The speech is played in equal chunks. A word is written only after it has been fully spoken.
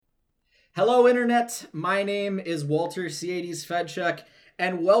Hello, Internet. My name is Walter Ciades Fedchuk,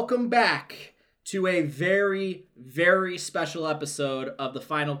 and welcome back to a very, very special episode of the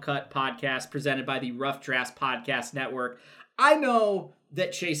Final Cut podcast presented by the Rough Drafts Podcast Network. I know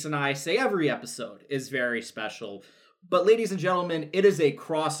that Chase and I say every episode is very special, but ladies and gentlemen, it is a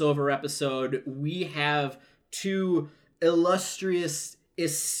crossover episode. We have two illustrious,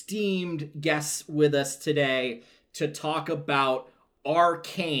 esteemed guests with us today to talk about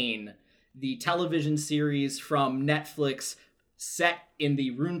Arcane, the television series from Netflix set in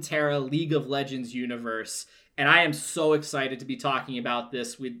the Runeterra League of Legends universe. And I am so excited to be talking about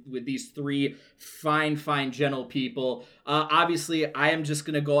this with these three fine, gentle people. Obviously, I am just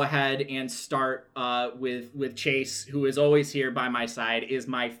going to go ahead and start with Chase, who is always here by my side, is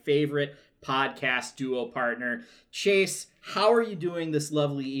my favorite podcast duo partner. Chase, how are you doing this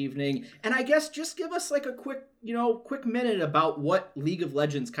lovely evening? And I guess just give us like a quick minute about what League of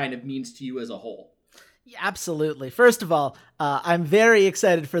Legends kind of means to you as a whole. Yeah, absolutely. First of all, I'm very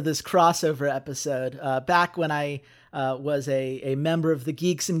excited for this crossover episode. Back when I was a member of the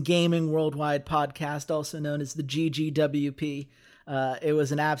Geeks and Gaming Worldwide podcast, also known as the GGWP, it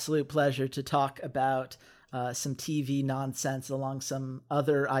was an absolute pleasure to talk about some TV nonsense along some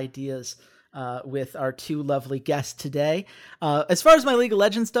other ideas with our two lovely guests today. As far as my League of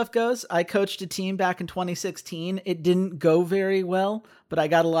Legends stuff goes, I coached a team back in 2016. It didn't go very well, but I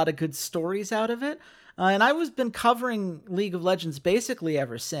got a lot of good stories out of it. And I've been covering League of Legends basically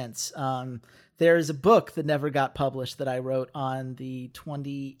ever since. There's a book that never got published that I wrote on the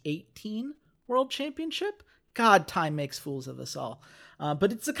 2018 World Championship. God, time makes fools of us all.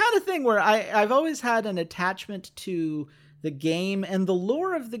 But it's the kind of thing where I've always had an attachment to the game and the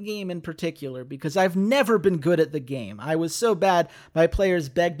lore of the game in particular, because I've never been good at the game. I was so bad, my players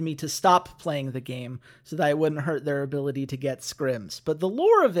begged me to stop playing the game so that I wouldn't hurt their ability to get scrims. But the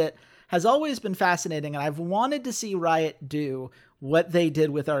lore of it has always been fascinating, and I've wanted to see Riot do what they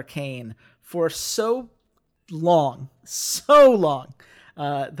did with Arcane for so long,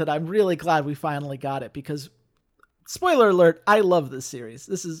 that I'm really glad we finally got it, because, spoiler alert, I love this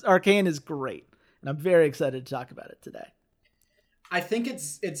series. Arcane is great, and I'm very excited to talk about it today. I think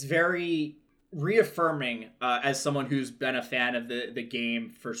it's very reaffirming as someone who's been a fan of the game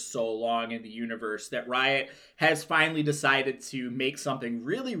for so long in the universe that Riot has finally decided to make something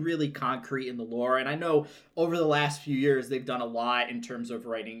really, really concrete in the lore. And I know over the last few years, they've done a lot in terms of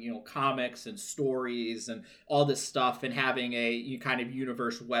writing, comics and stories and all this stuff, and having a kind of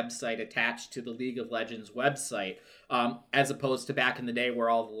universe website attached to the League of Legends website. As opposed to back in the day where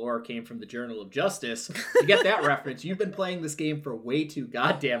all the lore came from the Journal of Justice. To get that reference, you've been playing this game for way too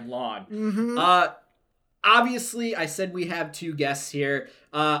goddamn long. Mm-hmm. Obviously, I said we have two guests here.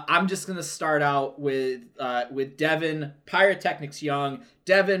 I'm just going to start out with Devin, Pyrotechnics Young.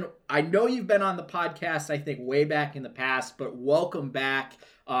 Devin, I know you've been on the podcast, I think, way back in the past, but welcome back.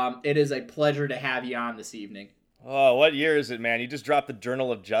 It is a pleasure to have you on this evening. Oh, what year is it, man? You just dropped the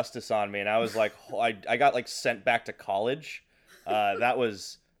Journal of Justice on me, and I was like, I got like sent back to college. That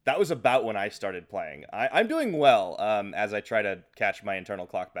was about when I started playing. I'm doing well as I try to catch my internal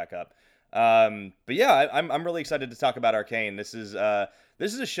clock back up. But yeah, I'm really excited to talk about Arcane. This is a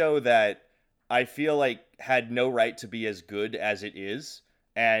show that I feel like had no right to be as good as it is,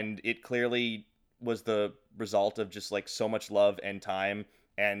 and it clearly was the result of just like so much love and time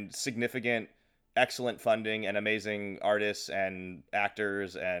and significant, excellent funding and amazing artists and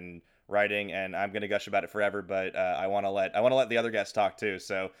actors and writing, and I'm gonna gush about it forever, but I want to let the other guests talk too.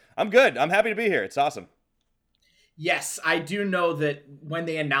 So I'm good. I'm happy to be here. It's awesome. Yes, I do know that when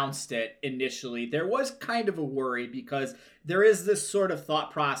they announced it initially, there was kind of a worry, because there is this sort of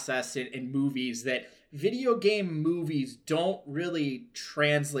thought process in movies that video game movies don't really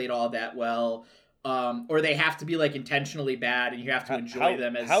translate all that well, or they have to be like intentionally bad, and you have to enjoy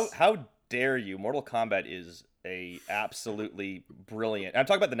them as how dare you? Mortal Kombat is a absolutely brilliant. I'm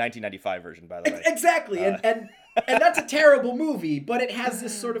talking about the 1995 version, by the way. Exactly, and that's a terrible movie, but it has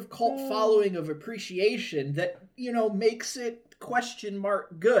this sort of cult following of appreciation that makes it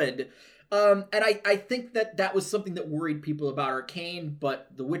good. And I think that was something that worried people about Arcane, but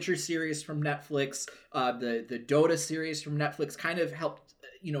the Witcher series from Netflix, the Dota series from Netflix kind of helped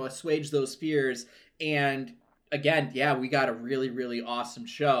assuage those fears. And again, yeah, we got a really, really awesome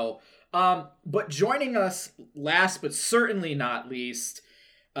show. But joining us last but certainly not least,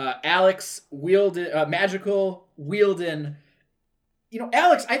 Alex Magical Wielden.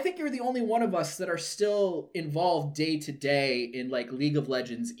 Alex, I think you're the only one of us that are still involved day to day in like League of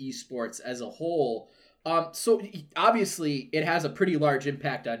Legends esports as a whole. So obviously it has a pretty large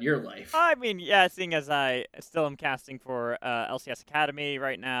impact on your life. I mean, yeah, seeing as I still am casting for LCS Academy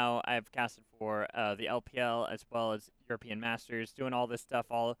right now, I've casted for the LPL as well as European Masters, doing all this stuff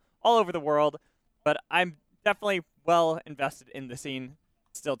all over the world. But I'm definitely well invested in the scene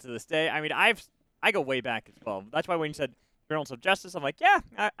still to this day. I mean, I go way back as well. That's why when you said Journals of Justice, I'm like, yeah,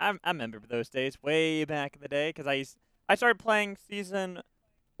 I remember those days way back in the day because I started playing season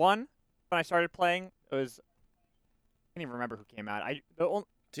 1 when I started playing. It was I can't even remember who came out.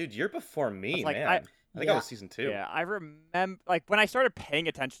 Dude, you're before me, like, man. I think I was season 2. Yeah, I remember, like, when I started paying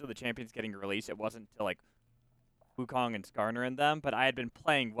attention to the champions getting released, it wasn't until, like, Wukong and Skarner and them, but I had been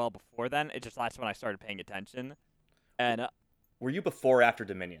playing well before then. It just, that's when I started paying attention. And were you before or after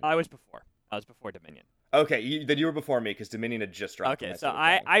Dominion? I was before Dominion. Okay, then you were before me, because Dominion had just dropped. Okay, so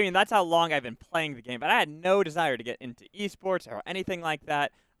I mean, that's how long I've been playing the game, but I had no desire to get into esports or anything like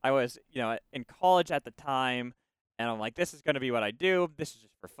that. I was, in college at the time, and I'm like, this is going to be what I do. This is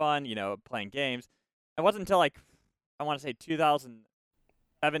just for fun, playing games. It wasn't until, like, I want to say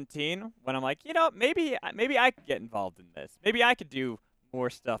 2017 when I'm like, maybe I could get involved in this. Maybe I could do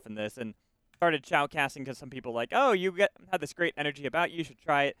more stuff in this. And started shoutcasting because some people like, oh, had this great energy about you. You should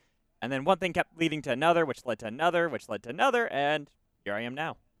try it. And then one thing kept leading to another, which led to another, which led to another. And here I am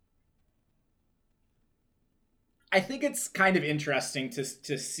now. I think it's kind of interesting to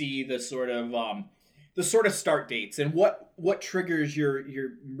see the sort of start dates and what triggers your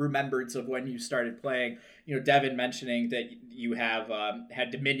remembrance of when you started playing. Devin mentioning that you have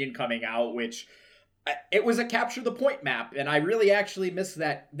had Dominion coming out, which it was a capture the point map, and I really actually miss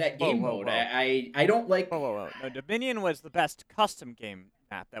that game mode. I don't like. Whoa! No, Dominion was the best custom game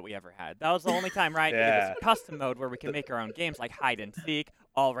map that we ever had. That was the only time, right? Yeah. It was a custom mode where we can make our own games like hide and seek,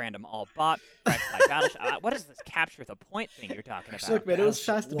 all random, all bot, battleship. What is this capture the point thing you're talking about? Look, man, it was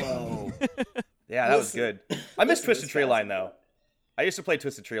fast. Whoa. Yeah, that was good. I miss Twisted Treeline though. I used to play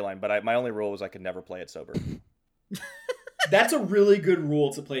Twisted Treeline, but my only rule was I could never play it sober. That's a really good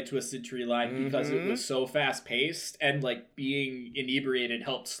rule to play Twisted Treeline because it was so fast paced, and like being inebriated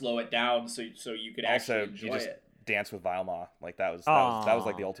helped slow it down, so you could actually enjoy it. Dance with Vilemaw, like that was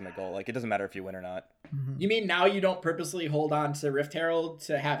like the ultimate goal. Like it doesn't matter if you win or not. You mean now you don't purposely hold on to Rift Herald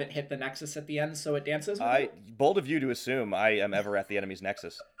to have it hit the Nexus at the end so it dances with it? Bold of you to assume I am ever at the enemy's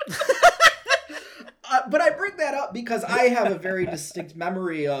Nexus. But I bring that up because I have a very distinct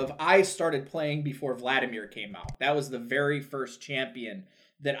memory of I started playing before Vladimir came out. That was the very first champion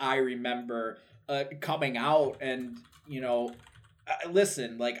that I remember coming out, and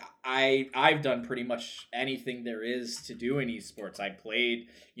listen, like I've done pretty much anything there is to do in esports. I played,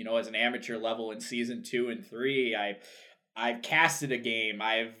 as an amateur level in season 2 and 3. I've casted a game.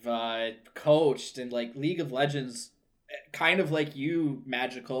 I've coached, and like League of Legends, kind of like you,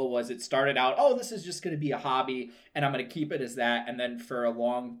 Magical, was it started out, oh, this is just going to be a hobby and I'm going to keep it as that. And then for a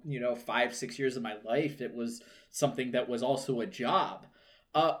long, 5-6 years of my life, it was something that was also a job.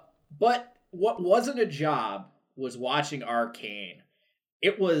 But what wasn't a job was watching Arcane.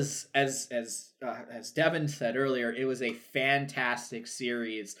 It was, as Devin said earlier, it was a fantastic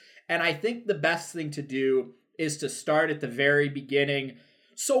series. And I think the best thing to do is to start at the very beginning.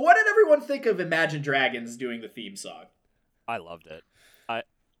 So what did everyone think of Imagine Dragons doing the theme song? I loved it.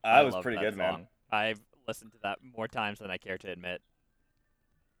 I was pretty good, man. I've listened to that more times than I care to admit.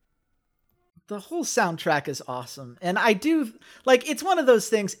 The whole soundtrack is awesome. And I do, like, it's one of those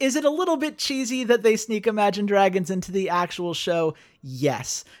things. Is it a little bit cheesy that they sneak Imagine Dragons into the actual show?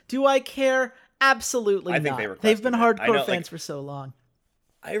 Yes. Do I care? Absolutely not. They've been hardcore fans for so long.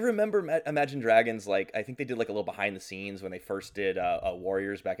 I remember Imagine Dragons, like, I think they did like a little behind the scenes when they first did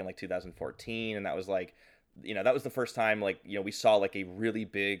Warriors back in like 2014. And that was like, that was the first time, like, we saw like a really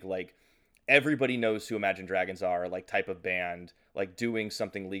big, like, everybody knows who Imagine Dragons are, like, type of band, like, doing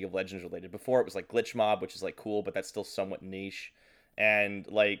something League of Legends related. Before it was like Glitch Mob, which is like cool, but that's still somewhat niche. And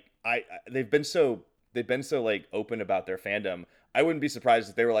like, they've been so like open about their fandom. I wouldn't be surprised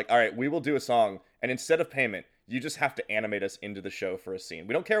if they were like, all right, we will do a song, and instead of payment, you just have to animate us into the show for a scene.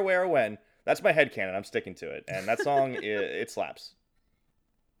 We don't care where or when. That's my headcanon. I'm sticking to it. And that song, it slaps.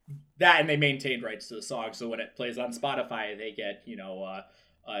 That, and they maintained rights to the song, so when it plays on Spotify, they get,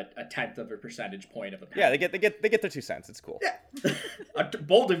 a tenth of a percentage point of a penny. Yeah, they get their 2 cents. It's cool. Yeah.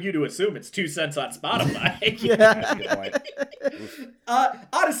 Bold of you to assume it's 2 cents on Spotify. Yeah. That's a good point.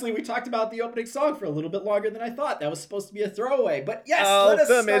 Honestly, we talked about the opening song for a little bit longer than I thought. That was supposed to be a throwaway, but yes, let us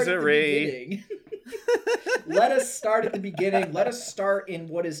start at the beginning. Let us start at the beginning. Let us start in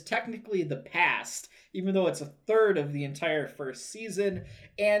what is technically the past, even though it's a third of the entire first season,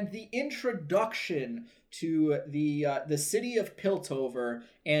 and the introduction to the city of Piltover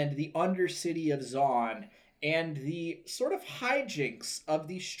and the Undercity of Zaun, and the sort of hijinks of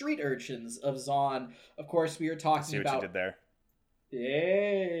the street urchins of Zaun. Of course, we are talking See what about. you did there.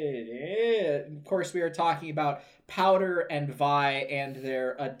 Yeah. Of course, we are talking about Powder and Vi and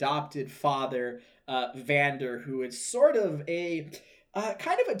their adopted father, Vander, who is sort of a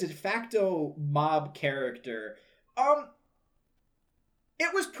kind of a de facto mob character.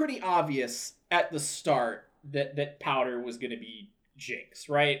 It was pretty obvious at the start that Powder was going to be Jinx,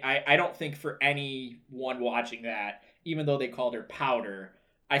 right? I don't think for anyone watching that, even though they called her Powder,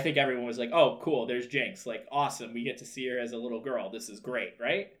 I think everyone was like, oh, cool, there's Jinx. Like, awesome, we get to see her as a little girl. This is great,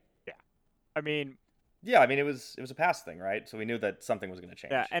 right? Yeah. I mean, it was a past thing, right? So we knew that something was going to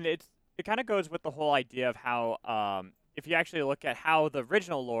change. Yeah, and it kind of goes with the whole idea of how, if you actually look at how the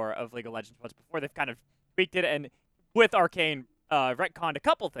original lore of League of Legends was before, they've kind of tweaked it, and with Arcane retconned a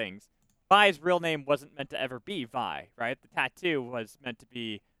couple things. Vi's real name wasn't meant to ever be Vi, right? The tattoo was meant to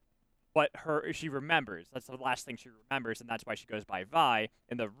be what she remembers. That's the last thing she remembers, and that's why she goes by Vi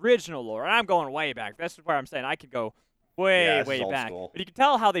in the original lore. And I'm going way back. This is where I'm saying I could go way back. School. But you can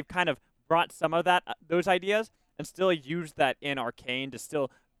tell how they've kind of brought some of that those ideas and still used that in Arcane to still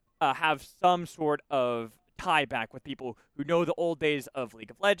have some sort of tie back with people who know the old days of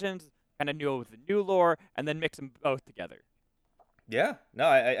League of Legends, kind of know the new lore, and then mix them both together. Yeah, no,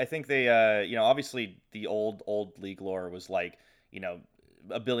 I think they, obviously the old League lore was like,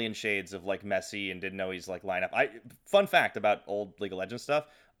 a billion shades of like messy and didn't always like line up. Fun fact about old League of Legends stuff,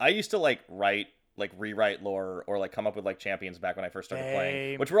 I used to like rewrite lore or like come up with like champions back when I first started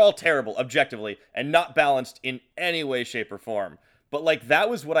playing, which were all terrible objectively and not balanced in any way, shape, or form. But like that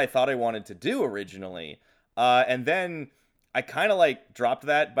was what I thought I wanted to do originally, and then I kind of like dropped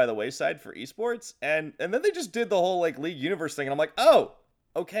that by the wayside for esports, and then they just did the whole like League universe thing, and I'm like, oh,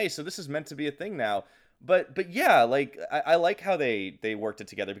 okay, so this is meant to be a thing now. But yeah, like I like how they worked it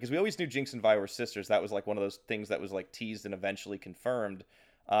together, because we always knew Jinx and Vi were sisters. That was like one of those things that was like teased and eventually confirmed.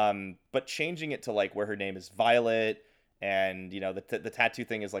 But changing it to like where her name is Violet, and the tattoo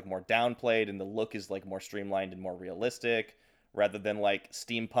thing is like more downplayed, and the look is like more streamlined and more realistic, rather than like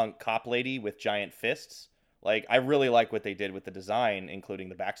steampunk cop lady with giant fists. Like, I really like what they did with the design, including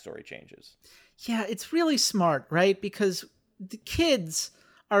the backstory changes. Yeah, it's really smart, right? Because the kids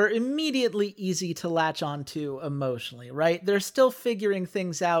are immediately easy to latch onto emotionally, right? They're still figuring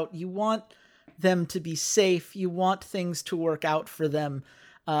things out. You want them to be safe. You want things to work out for them.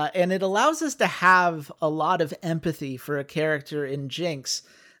 And it allows us to have a lot of empathy for a character in Jinx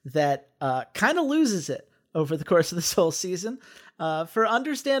that kind of loses it over the course of this whole season. For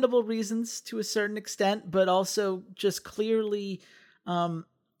understandable reasons to a certain extent, but also just clearly,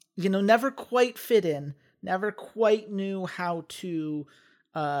 never quite fit in, never quite knew how to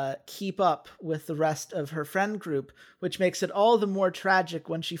keep up with the rest of her friend group, which makes it all the more tragic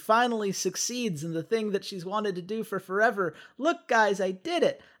when she finally succeeds in the thing that she's wanted to do for forever. Look, guys, I did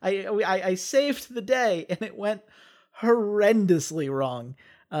it. I saved the day, and it went horrendously wrong.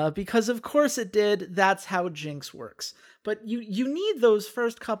 Because of course it did. That's how Jinx works. But you need those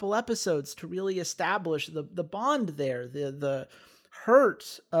first couple episodes to really establish the bond there, the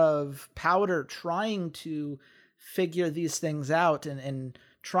hurt of Powder trying to figure these things out and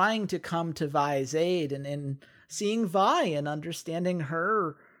trying to come to Vi's aid, and seeing Vi and understanding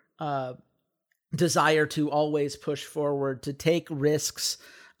her desire to always push forward, to take risks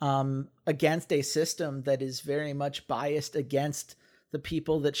against a system that is very much biased against the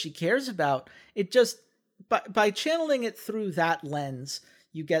people that she cares about. It just, by channeling it through that lens,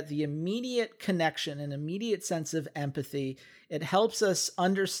 you get the immediate connection, an immediate sense of empathy. It helps us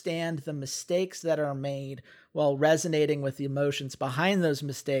understand the mistakes that are made while resonating with the emotions behind those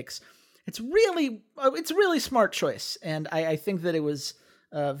mistakes. It's a really smart choice. And I think that it was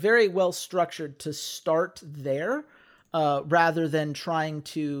very well structured to start there, rather than trying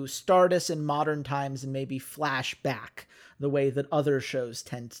to start us in modern times and maybe flash back the way that other shows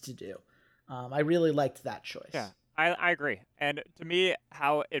tend to do. I really liked that choice. Yeah, I agree. And to me,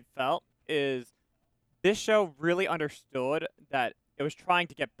 how it felt is this show really understood that it was trying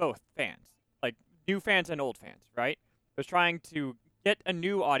to get both fans, like new fans and old fans, right? It was trying to get a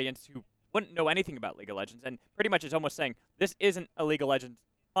new audience who wouldn't know anything about League of Legends, and pretty much is almost saying, this isn't a League of Legends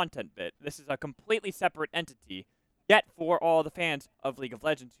content bit. This is a completely separate entity. Yet for all the fans of League of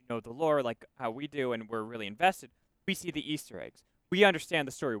Legends who know the lore like how we do and we're really invested, we see the Easter eggs. We understand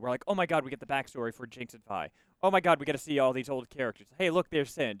the story. We're like, oh my god, we get the backstory for Jinx and Vi. Oh my god, we get to see all these old characters. Hey, look,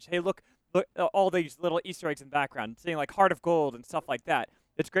 there's Singe. Hey, look all these little Easter eggs in the background, seeing like Heart of Gold and stuff like that.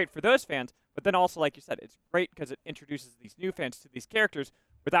 It's great for those fans, But then also, like you said, it's great because it introduces these new fans to these characters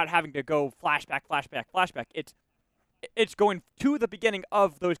without having to go flashback, flashback, flashback. It's going to the beginning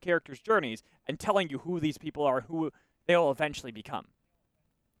of those characters' journeys and telling you who these people are, who they'll eventually become.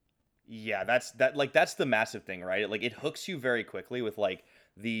 Yeah, that's the massive thing, right? Like, it hooks you very quickly with like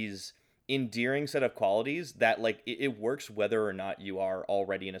these endearing set of qualities that like it works whether or not you are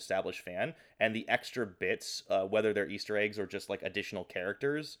already an established fan, and the extra bits, whether they're Easter eggs or just like additional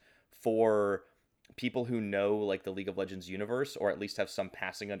characters for people who know like the League of Legends universe, or at least have some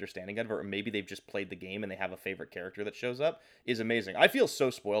passing understanding of it, or maybe they've just played the game and they have a favorite character that shows up, is amazing. I feel so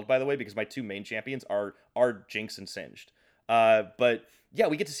spoiled, by the way, because my two main champions are Jinx and Singed. But yeah,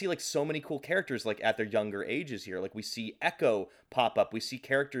 we get to see like so many cool characters like at their younger ages here. Like we see Echo pop up. We see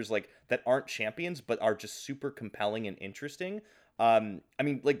characters like that aren't champions but are just super compelling and interesting. I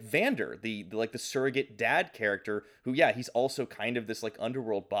mean, like Vander, the like the surrogate dad character, who he's also kind of this like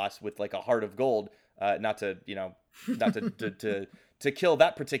underworld boss with like a heart of gold. Not to to kill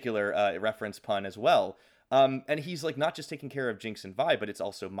that particular reference pun as well. And he's like not just taking care of Jinx and Vi, but it's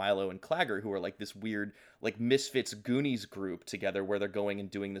also Milo and Clagger, who are like this weird like Misfits Goonies group together, where they're going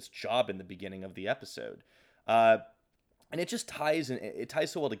and doing this job in the beginning of the episode. And it just ties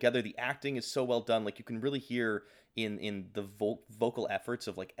so well together. The acting is so well done. Like you can really hear in the vocal efforts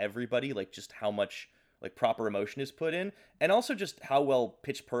of like everybody, like just how much like proper emotion is put in, and also just how well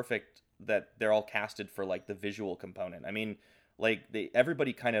pitch perfect that they're all casted for like the visual component. I mean, like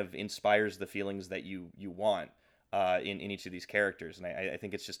everybody kind of inspires the feelings that you want in each of these characters, and I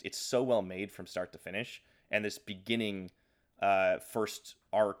think it's so well made from start to finish. And this beginning first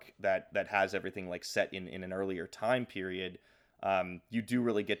arc that has everything like set in an earlier time period, you do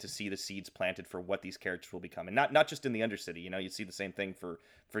really get to see the seeds planted for what these characters will become, and not just in the Undercity. You know, you see the same thing for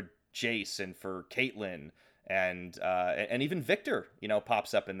Jace and for Caitlyn. And even Victor, you know,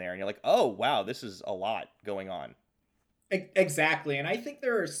 pops up in there, and you're like, oh wow, this is a lot going on. Exactly. And I think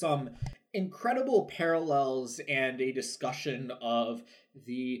there are some incredible parallels and a discussion of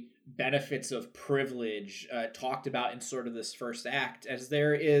the benefits of privilege talked about in sort of this first act, as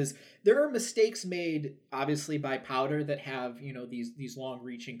there are mistakes made obviously by Powder that have, you know, these long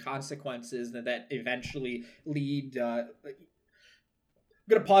reaching consequences that eventually lead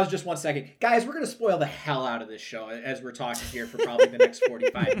I'm going to pause just 1 second. Guys, we're going to spoil the hell out of this show as we're talking here for probably the next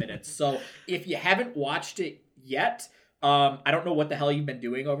 45 minutes. So if you haven't watched it yet, I don't know what the hell you've been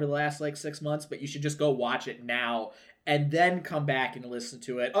doing over the last like 6 months, but you should just go watch it now and then come back and listen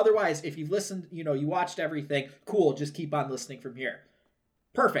to it. Otherwise, if you've listened, you know, you watched everything, cool, just keep on listening from here.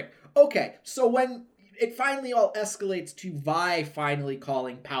 Perfect. Okay, so when it finally all escalates to Vi finally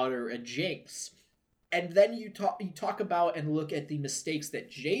calling Powder a Jinx, and then you talk about and look at the mistakes that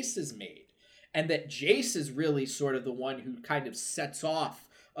Jace has made, and that Jace is really sort of the one who kind of sets off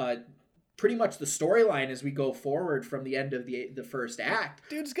pretty much the storyline as we go forward from the end of the first act.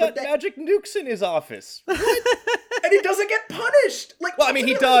 Dude's got magic nukes in his office. What? And he doesn't get punished. Like, well, I mean,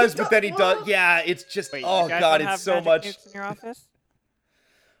 he does, but then he does. Yeah, it's just oh god, it's so much. Nukes in your office?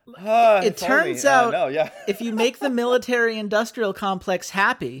 It turns out, if you make the military-industrial complex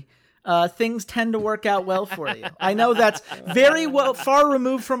happy, things tend to work out well for you. I know that's very far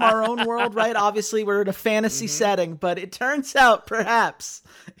removed from our own world, right? Obviously, we're in a fantasy setting, but it turns out perhaps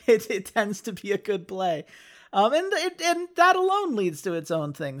it tends to be a good play. And that alone leads to its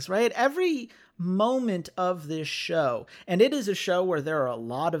own things, right? Every moment of this show, and it is a show where there are a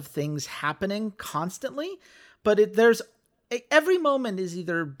lot of things happening constantly, but every moment is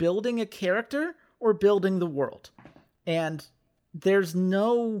either building a character or building the world. And there's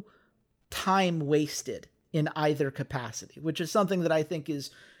no time wasted in either capacity, which is something that I think is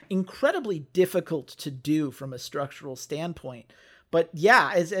incredibly difficult to do from a structural standpoint. But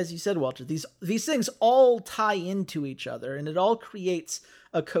yeah, as you said, Walter, these things all tie into each other, and it all creates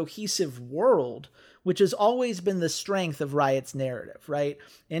a cohesive world, which has always been the strength of Riot's narrative, right?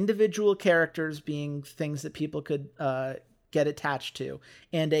 Individual characters being things that people could get attached to,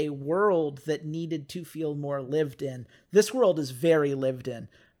 and a world that needed to feel more lived in. This world is very lived in.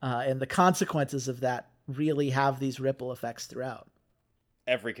 And the consequences of that really have these ripple effects throughout.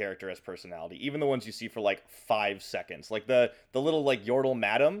 Every character has personality, even the ones you see for like 5 seconds, like the little like Yordle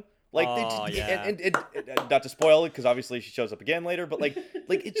madam. Like, and not to spoil it, because obviously she shows up again later, but like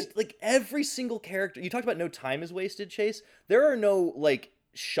it's just like every single character. You talked about no time is wasted, Chase. There are no like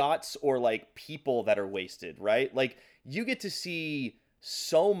shots or like people that are wasted, right? Like you get to see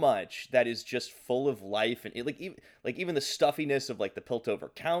so much that is just full of life, and even the stuffiness of like the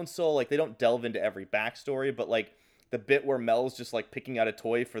Piltover Council. Like they don't delve into every backstory, but like the bit where Mel's just like picking out a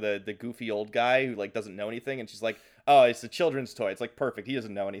toy for the goofy old guy who like doesn't know anything, and she's like, oh, it's a children's toy. It's like perfect. He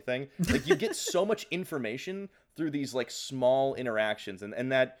doesn't know anything. Like you get so much information through these like small interactions,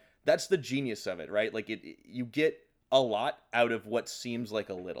 and that's the genius of it, right? Like you get a lot out of what seems like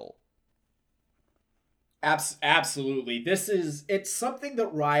a little. Absolutely. It's something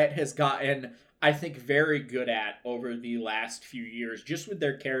that Riot has gotten, I think, very good at over the last few years, just with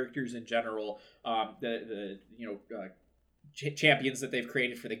their characters in general. Champions that they've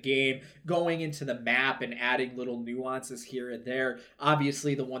created for the game, going into the map and adding little nuances here and there.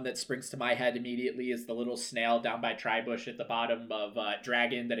 Obviously, the one that springs to my head immediately is the little snail down by Tribush at the bottom of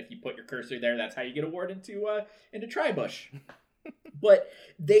Dragon, that if you put your cursor there, that's how you get a ward into Tribush. But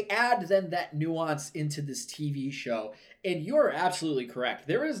they add then that nuance into this TV show, and you're absolutely correct.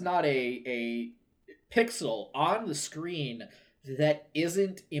 There is not a pixel on the screen that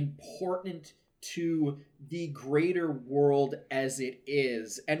isn't important to the greater world as it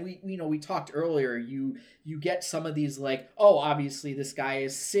is. And we talked earlier, you get some of these like, oh, obviously this guy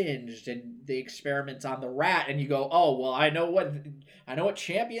is singed, and they experiment on the rat, and you go, oh, well, I know what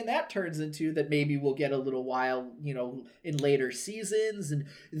champion that turns into, that maybe we'll get a little while, in later seasons. And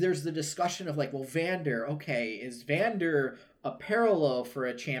there's the discussion of like, well, Vander, okay, is Vander a parallel for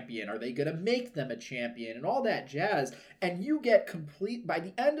a champion? Are they going to make them a champion? And all that jazz. And you get complete, by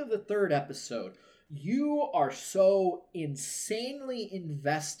the end of the third episode, you are so insanely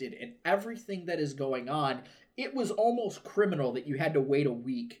invested in everything that is going on. It was almost criminal that you had to wait a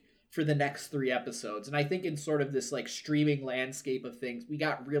week for the next 3 episodes. And I think in sort of this like streaming landscape of things, we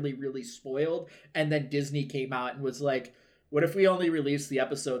got really, really spoiled. And then Disney came out and was like, what if we only release the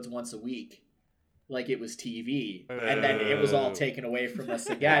episodes once a week? Like it was TV, and then it was all taken away from us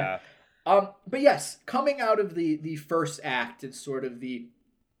again. Yeah. But yes, coming out of the first act and sort of the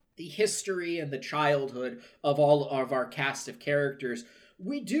history and the childhood of all of our cast of characters,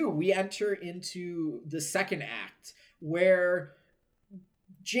 we enter into the second act, where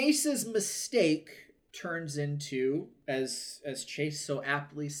Jace's mistake turns into, as Chase so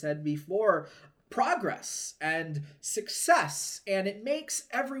aptly said before, progress and success, and it makes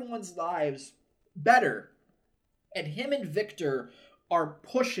everyone's lives better. And him and Victor are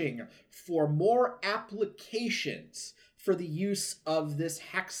pushing for more applications for the use of this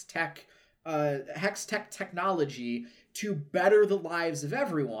Hextech technology to better the lives of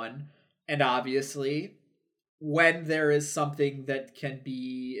everyone. And obviously, when there is something that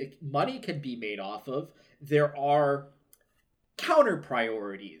money can be made off of, there are counter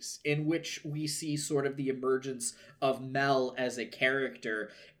priorities in which we see sort of the emergence of Mel as a character.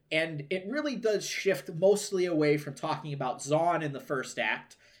 And it really does shift mostly away from talking about Zaun in the first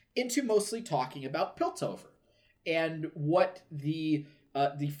act into mostly talking about Piltover and what the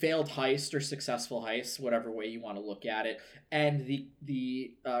failed heist or successful heist, whatever way you want to look at it, and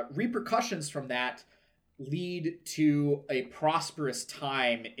the repercussions from that lead to a prosperous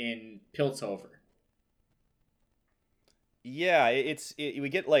time in Piltover. Yeah, we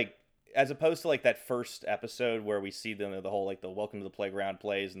get like, as opposed to like that first episode where we see them, the whole like the Welcome to the Playground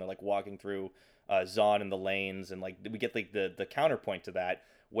plays, and they're like walking through Zaun and the lanes, and like we get like the counterpoint to that,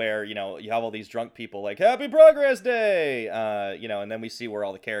 where you have all these drunk people like Happy Progress Day, and then we see where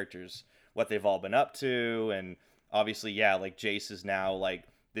all the characters, what they've all been up to, and obviously like Jace is now like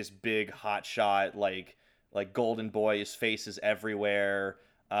this big hotshot like golden boy. His face is everywhere,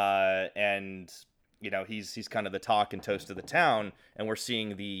 and he's kind of the talk and toast of the town, and we're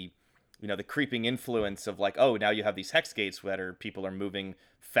seeing the creeping influence of like, oh, now you have these hex gates where people are moving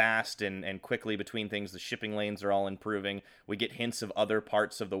fast and quickly between things. The shipping lanes are all improving. We get hints of other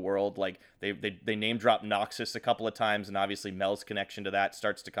parts of the world. Like they name drop Noxus a couple of times, and obviously Mel's connection to that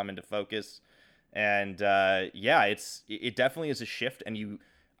starts to come into focus. And it definitely is a shift. And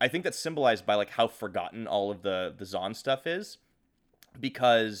I think that's symbolized by like how forgotten all of the Zaun stuff is,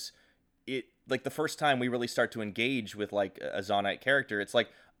 because it like the first time we really start to engage with like a Zaunite character, it's like,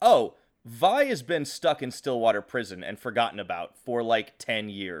 oh, Vi has been stuck in Stillwater Prison and forgotten about for like 10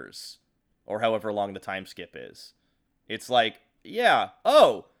 years or however long the time skip is. It's like, they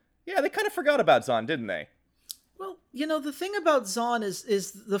kind of forgot about Zaun, didn't they? Well, the thing about Zaun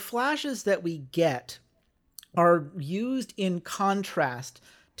is the flashes that we get are used in contrast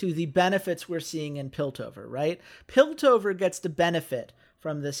to the benefits we're seeing in Piltover, right? Piltover gets to benefit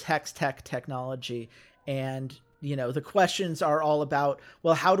from this Hextech technology, and the questions are all about,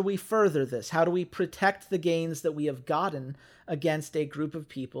 well, how do we further this? How do we protect the gains that we have gotten against a group of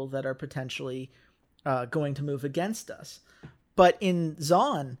people that are potentially going to move against us? But in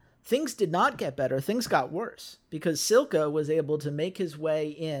Zaun, things did not get better. Things got worse, because Silka was able to make his way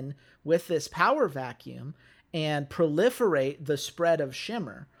in with this power vacuum and proliferate the spread of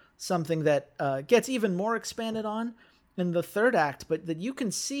shimmer, something that gets even more expanded on in the third act, but that you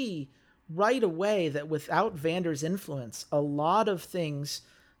can see right away that without Vander's influence, a lot of things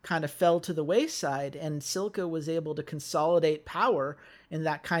kind of fell to the wayside, and Silco was able to consolidate power in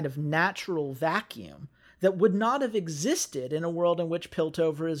that kind of natural vacuum that would not have existed in a world in which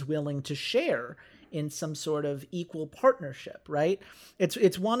Piltover is willing to share in some sort of equal partnership, right?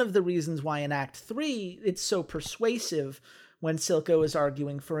 It's one of the reasons why in Act 3 it's so persuasive when Silco is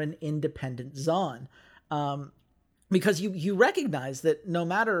arguing for an independent Zaun. Because you recognize that no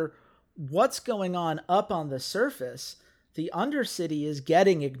matter what's going on up on the surface, the Undercity is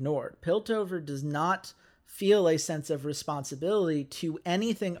getting ignored. Piltover does not feel a sense of responsibility to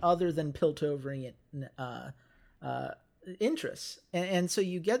anything other than Piltoverian interests. And so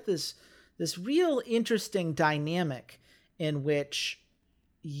you get this real interesting dynamic in which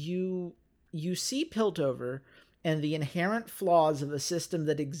you see Piltover and the inherent flaws of a system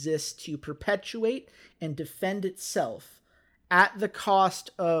that exists to perpetuate and defend itself at the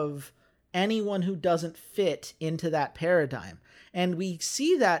cost of anyone who doesn't fit into that paradigm. And we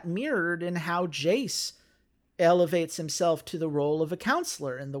see that mirrored in how Jace elevates himself to the role of a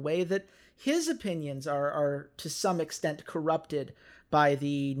counselor, in the way that his opinions are to some extent corrupted by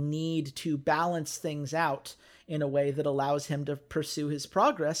the need to balance things out in a way that allows him to pursue his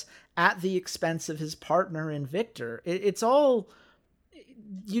progress at the expense of his partner in Victor. It's all...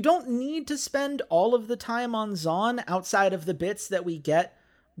 You don't need to spend all of the time on Zaun outside of the bits that we get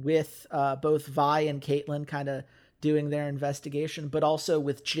with both Vi and Caitlyn kind of doing their investigation, but also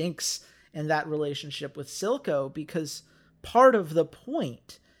with Jinx and that relationship with Silco, because part of the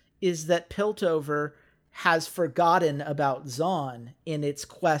point is that Piltover has forgotten about Zaun in its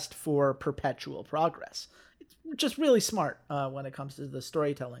quest for perpetual progress. It's just really smart when it comes to the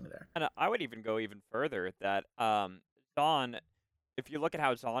storytelling there. And I would even go even further that Zaun, if you look at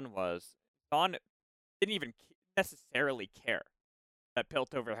how Zaun didn't even necessarily care that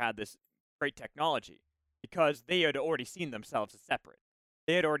Piltover had this great technology, because they had already seen themselves as separate.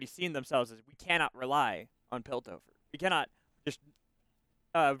 They had already seen themselves as, we cannot rely on Piltover. We cannot just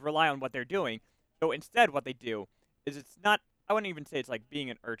rely on what they're doing. So instead, what they do is, it's not, I wouldn't even say it's like being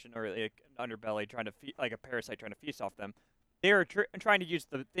an urchin or like an underbelly trying to like a parasite trying to feast off them. They're trying to use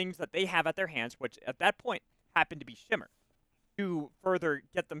the things that they have at their hands, which at that point happened to be Shimmer, to further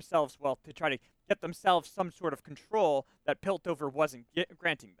get themselves, to try to get themselves some sort of control that Piltover wasn't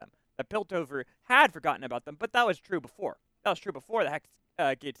granting them. That Piltover had forgotten about them, but that was true before. That was true before the Hex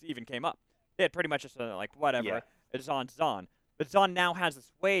Gates even came up. They had pretty much just like, whatever, it's Zaun. But Zaun now has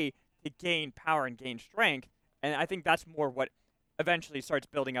this way to gain power and gain strength, and I think that's more what eventually starts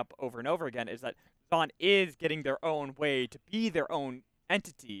building up over and over again, is that Zaun is getting their own way to be their own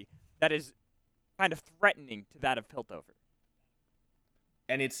entity that is kind of threatening to that of Piltover.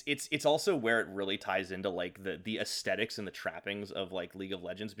 And it's also where it really ties into like the aesthetics and the trappings of like League of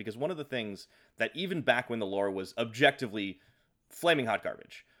Legends, because one of the things that even back when the lore was objectively flaming hot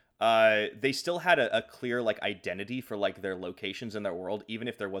garbage, they still had a clear like identity for like their locations in their world, even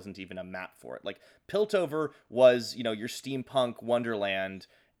if there wasn't even a map for it. Like Piltover was, you know, your steampunk wonderland,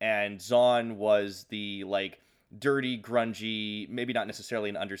 and Zaun was the like dirty, grungy, maybe not necessarily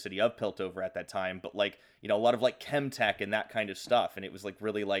an undercity of Piltover at that time, but like, you know, a lot of like chemtech and that kind of stuff. And it was like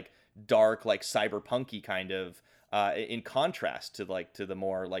really like dark, like cyberpunky kind of, in contrast to like to the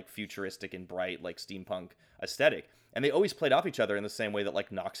more like futuristic and bright like steampunk aesthetic. And they always played off each other in the same way that like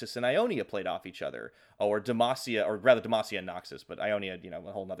Noxus and Ionia played off each other, or Demacia, or rather Demacia and Noxus, but Ionia, you know,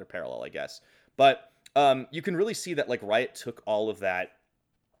 a whole nother parallel, I guess. But you can really see that like Riot took all of that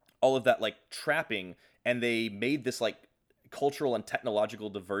like trapping, and they made this like cultural and technological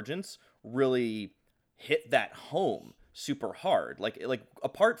divergence really hit that home super hard. Like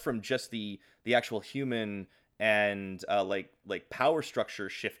apart from just the actual human and like power structure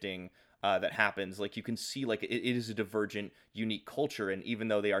shifting that happens, like you can see like it is a divergent, unique culture. And even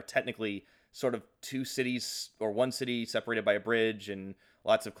though they are technically sort of two cities or one city separated by a bridge and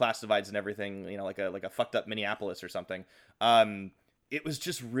lots of class divides and everything, you know, like a fucked up Minneapolis or something, it was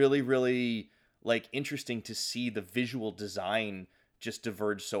just really, really like interesting to see the visual design just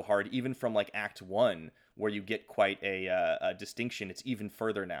diverge so hard, even from like Act 1, where you get quite a distinction. It's even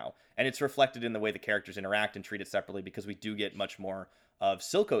further now, and it's reflected in the way the characters interact and treat it separately, because we do get much more of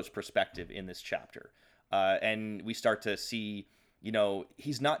Silco's perspective in this chapter, and we start to see, you know,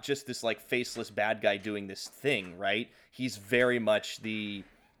 he's not just this like faceless bad guy doing this thing, right? He's very much the,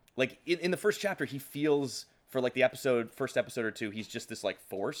 like in the first chapter, he feels, for like the first episode or two, he's just this like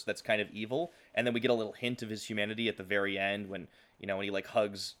force that's kind of evil, and then we get a little hint of his humanity at the very end when, you know, when he like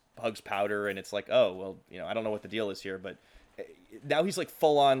hugs hugs Powder, and it's like, oh well, I don't know what the deal is here, but now he's like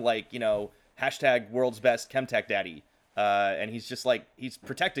full on like hashtag world's best Chemtech daddy, and he's just like he's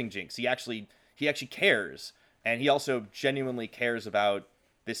protecting Jinx. He actually cares, and he also genuinely cares about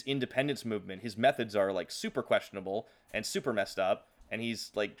this independence movement. His methods are like super questionable and super messed up, and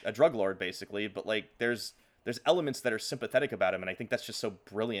he's like a drug lord basically, but like there's elements that are sympathetic about him, and I think that's just so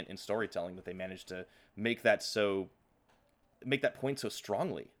brilliant in storytelling that they managed to make that point so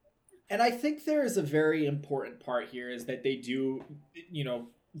strongly. And I think there is a very important part here is that they do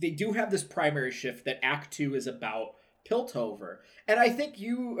have this primary shift that Act 2 is about Piltover. And I think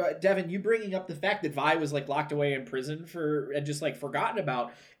you, Devin, you bringing up the fact that Vi was like locked away in prison and just like forgotten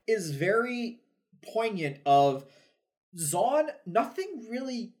about is very poignant of Zaun. Nothing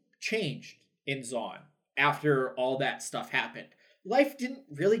really changed in Zaun after all that stuff happened. Life didn't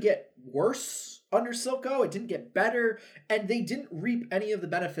really get worse under Silco. It didn't get better, and they didn't reap any of the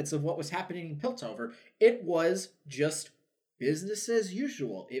benefits of what was happening in Piltover. It was just business as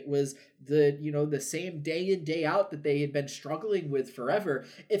usual. It was the same day in, day out that they had been struggling with forever.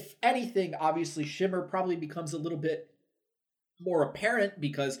 If anything, obviously Shimmer probably becomes a little bit more apparent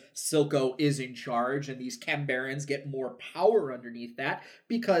because Silco is in charge and these Chem Barons get more power underneath that,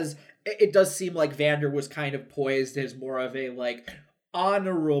 because it does seem like Vander was kind of poised as more of a like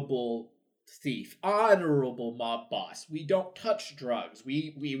honorable thief, honorable mob boss. We don't touch drugs.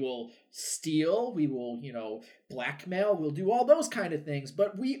 We will steal, we will, blackmail, we'll do all those kind of things,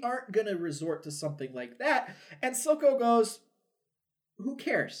 but we aren't going to resort to something like that. And Silco goes, who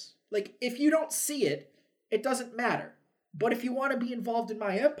cares? Like, if you don't see it, it doesn't matter. But if you want to be involved in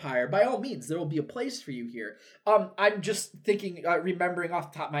my empire, by all means, there will be a place for you here. I'm just thinking, remembering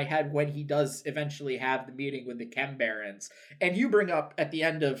off the top of my head when he does eventually have the meeting with the Chem Barons, and you bring up at the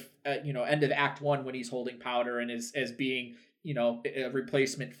end of Act 1 when he's holding Powder and as being a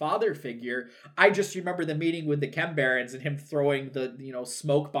replacement father figure. I just remember the meeting with the Chem Barons and him throwing the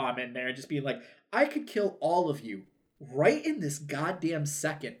smoke bomb in there and just being like, I could kill all of you right in this goddamn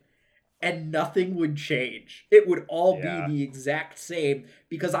second, and nothing would change. It would all be the exact same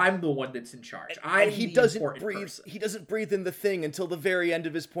because I'm the one that's in charge. And he doesn't breathe. He doesn't breathe in the thing until the very end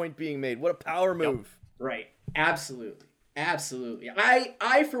of his point being made. What a power move! Yep. Right. Absolutely.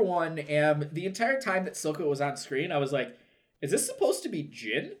 I for one am, the entire time that Silco was on screen, I was like, is this supposed to be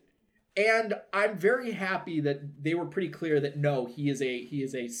Jin? And I'm very happy that they were pretty clear that no, he is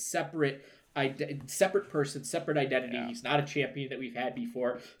a separate person, separate identity. Yeah. He's not a champion that we've had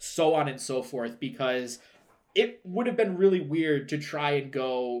before, so on and so forth, because it would have been really weird to try and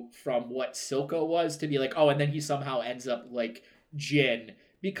go from what Silco was to be like, oh, and then he somehow ends up like Jin.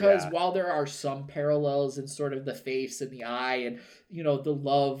 Because while there are some parallels in sort of the face and the eye and, the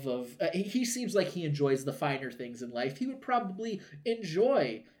love of... he seems like he enjoys the finer things in life. He would probably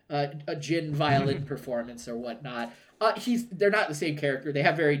enjoy a Jin violin performance or whatnot. They're not the same character. They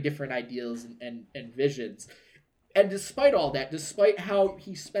have very different ideals and visions. And despite all that, despite how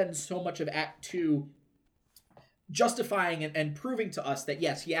he spends so much of Act 2 justifying and proving to us that,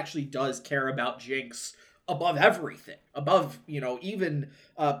 yes, he actually does care about Jinx above everything, above, even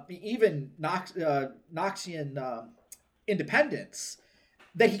Noxian independence,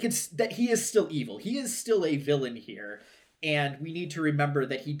 that he is still evil. He is still a villain here. And we need to remember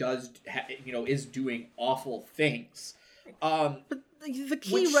that he does, is doing awful things. But the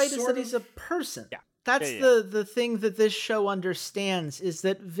key, right, is that he's a person. Yeah. That's the thing that this show understands, is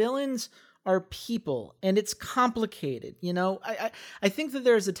that villains are people, and it's complicated. I think that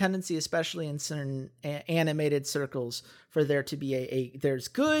there's a tendency, especially in certain animated circles, for there to be there's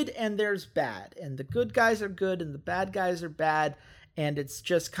good and there's bad, and the good guys are good and the bad guys are bad, and it's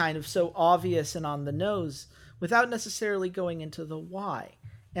just kind of so obvious and on the nose without necessarily going into the why.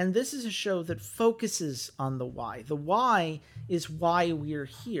 And this is a show that focuses on the why. The why is why we're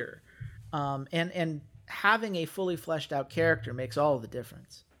here. And having a fully fleshed out character makes all the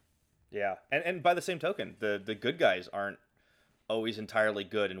difference. Yeah. And by the same token, the good guys aren't always entirely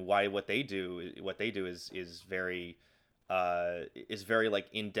good, and why what they do is very like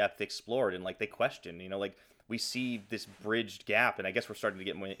in-depth explored, and like they question, like we see this bridged gap, and I guess we're starting to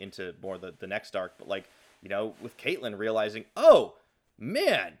get into more the next arc, but like, with Caitlyn realizing, oh,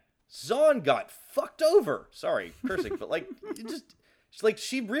 man, Zaun got fucked over. Sorry, cursing, but like,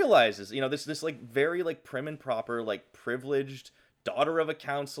 she realizes, this like very like prim and proper, like privileged daughter of a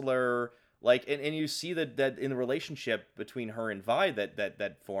counselor, like, and you see that in the relationship between her and Vi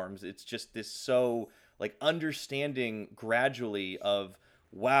that forms, it's just this so like understanding gradually of,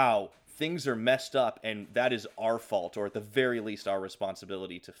 wow, things are messed up, and that is our fault, or at the very least our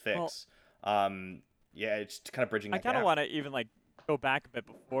responsibility to fix. Yeah, it's kind of bridging that gap. I kind of want to even like go back a bit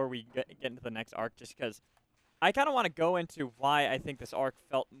before we get into the next arc, just because I kind of want to go into why I think this arc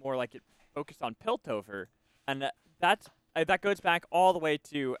felt more like it focused on Piltover, and that goes back all the way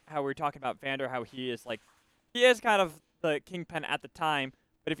to how we were talking about Vander, how he is kind of the Kingpin at the time,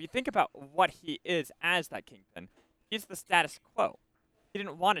 but if you think about what he is as that Kingpin, he's the status quo. He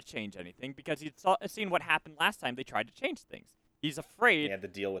didn't want to change anything because he'd seen what happened last time they tried to change things. He's afraid. He had the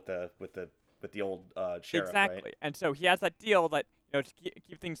deal with the old sheriff, exactly, right? And so he has that deal that to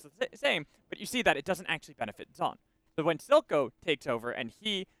keep things the same. But you see that it doesn't actually benefit Zahn. So when Silco takes over and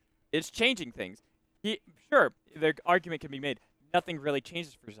he is changing things, the argument can be made nothing really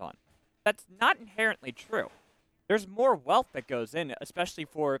changes for Zahn. That's not inherently true. There's more wealth that goes in, especially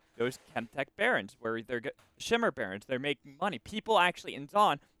for those Chemtech barons, where they're Shimmer barons. They're making money. People actually in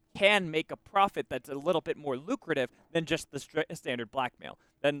Zahn can make a profit that's a little bit more lucrative than just the standard blackmail,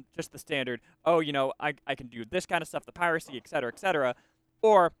 than just the standard, I can do this kind of stuff, the piracy, et cetera,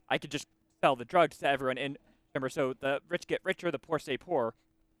 or I could just sell the drugs to everyone in Shimmer. So the rich get richer, the poor stay poor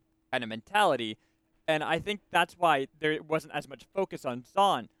kind of mentality. And I think that's why there wasn't as much focus on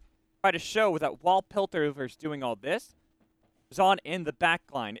Zahn. Try to show that while Piltover's doing all this, Zahn in the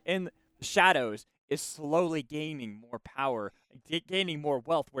backline, in the shadows, is slowly gaining more power, gaining more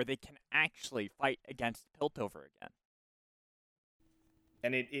wealth, where they can actually fight against Piltover again.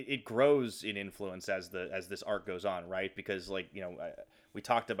 And it grows in influence as this arc goes on, right? Because we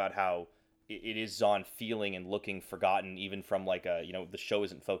talked about how it is Zahn feeling and looking forgotten, even from the show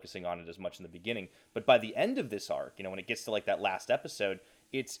isn't focusing on it as much in the beginning. But by the end of this arc, when it gets to that last episode,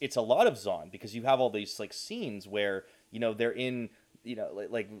 it's a lot of Zahn, because you have all these scenes where they're in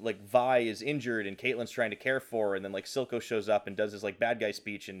like Vi is injured and Caitlyn's trying to care for her, and then Silco shows up and does his bad guy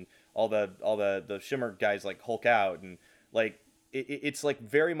speech, and all the Shimmer guys Hulk out, and it's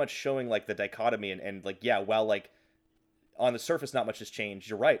very much showing the dichotomy and while on the surface not much has changed,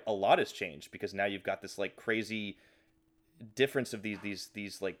 you're right, a lot has changed, because now you've got this crazy difference of these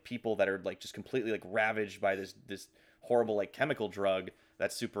people that are just completely ravaged by this horrible chemical drug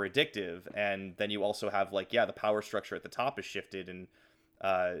that's super addictive, and then you also have the power structure at the top is shifted, and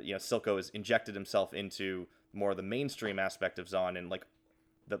Silco has injected himself into more of the mainstream aspect of Zahn, and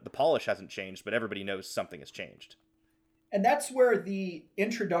the polish hasn't changed, but everybody knows something has changed. And that's where the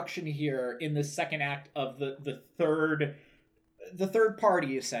introduction here in the second act of the third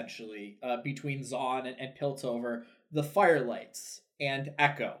party, essentially, between Zahn and Piltover, the Firelights and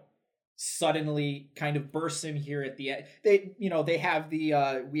Echo, suddenly kind of bursts in here at the end. They have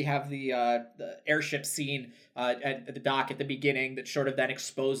the airship scene at the dock at the beginning that sort of then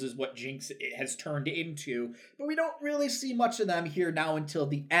exposes what Jinx has turned into, but we don't really see much of them here now until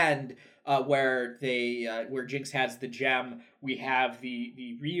the end, where Jinx has the gem. We have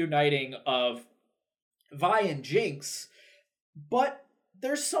the reuniting of Vi and Jinx, but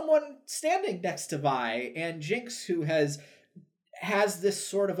there's someone standing next to Vi and Jinx who has this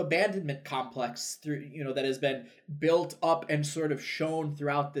sort of abandonment complex through that has been built up and sort of shown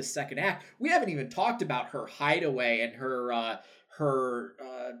throughout this second act. We haven't even talked about her hideaway and her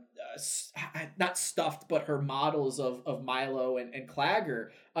not stuffed, but her models of Milo and Clagger,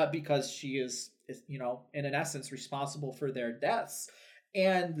 because she is in an essence responsible for their deaths.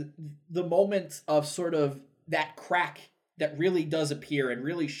 And the moment of sort of that crack that really does appear and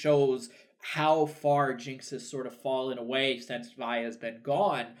really shows how far Jinx has sort of fallen away since Vi has been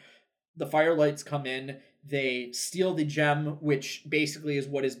gone. The Firelights come in, they steal the gem, which basically is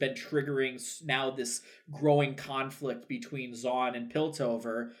what has been triggering now this growing conflict between Zahn and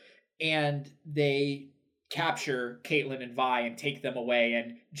Piltover, and they capture Caitlyn and Vi and take them away,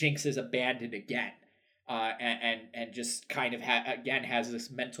 and Jinx is abandoned again, and just kind of again has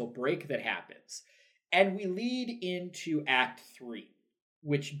this mental break that happens. And we lead into Act 3,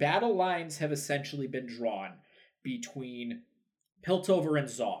 which battle lines have essentially been drawn between Piltover and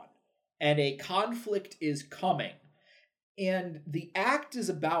Zahn, and a conflict is coming. And the act is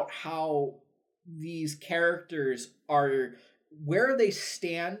about how these characters are, where they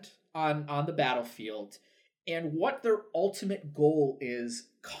stand on the battlefield, and what their ultimate goal is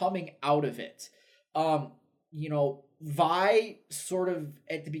coming out of it. Vi sort of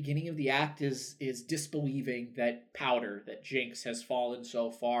at the beginning of the act is disbelieving that Jinx has fallen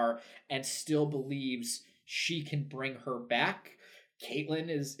so far, and still believes she can bring her back. Caitlyn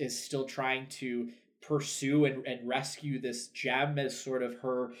is still trying to pursue and rescue this gem as sort of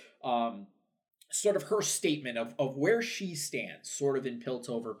her statement of where she stands sort of in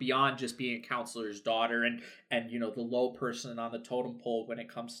Piltover, beyond just being a counselor's daughter and the low person on the totem pole when it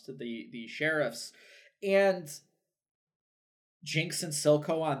comes to the sheriffs. And Jinx and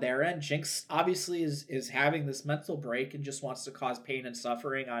Silco on their end. Jinx obviously is having this mental break and just wants to cause pain and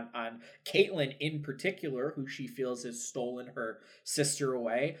suffering on Caitlyn in particular, who she feels has stolen her sister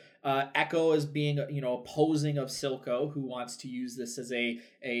away. Echo is being, opposing of Silco, who wants to use this as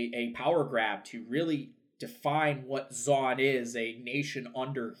a power grab to really define what Zaun is, a nation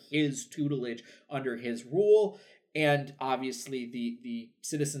under his tutelage, under his rule. And obviously the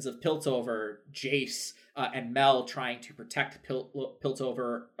citizens of Piltover, Jace and Mel, trying to protect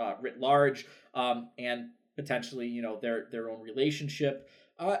Piltover writ large, and potentially, their own relationship.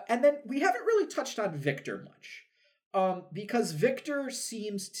 And then we haven't really touched on Victor much, because Victor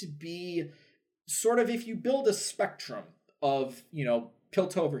seems to be sort of, if you build a spectrum of,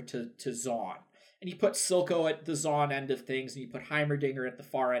 Piltover to Zaun, and you put Silco at the Zaun end of things, and you put Heimerdinger at the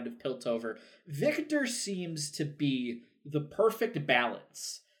far end of Piltover, Victor seems to be the perfect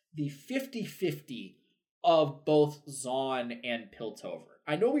balance, the 50-50 of both Zaun and Piltover.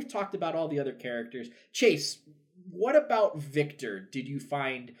 I know we've talked about all the other characters. Chase, what about Victor did you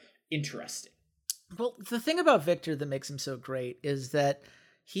find interesting? Well, the thing about Victor that makes him so great is that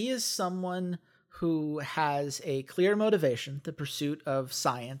he is someone who has a clear motivation, the pursuit of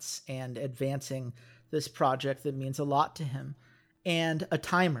science and advancing this project that means a lot to him, and a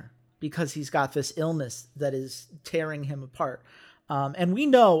timer, because he's got this illness that is tearing him apart. And we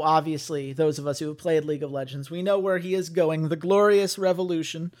know, obviously, those of us who have played League of Legends, we know where he is going. The glorious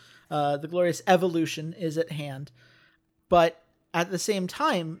revolution, the glorious evolution is at hand. But at the same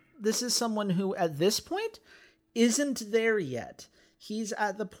time, this is someone who, at this point, isn't there yet. He's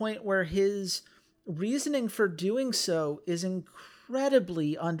at the point where his reasoning for doing so is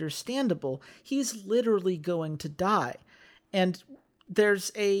incredibly understandable. He's literally going to die. And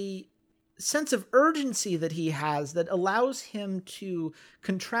there's a sense of urgency that he has that allows him to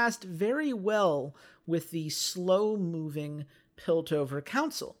contrast very well with the slow-moving Piltover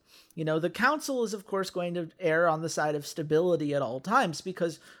Council. The council is, of course, going to err on the side of stability at all times,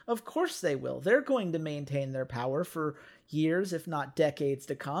 because, of course, they will. They're going to maintain their power for years, if not decades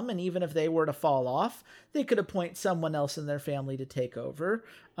to come, and even if they were to fall off, they could appoint someone else in their family to take over.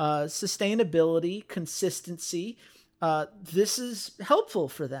 Sustainability, consistency, this is helpful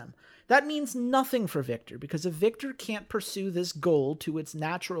for them. That means nothing for Victor, because if Victor can't pursue this goal to its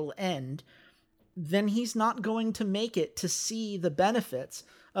natural end, then he's not going to make it to see the benefits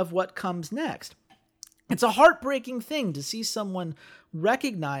of what comes next. It's a heartbreaking thing to see someone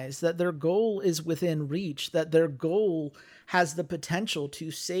recognize that their goal is within reach, that their goal has the potential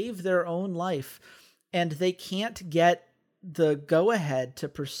to save their own life, and they can't get the go-ahead to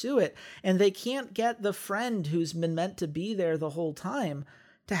pursue it, and they can't get the friend who's been meant to be there the whole time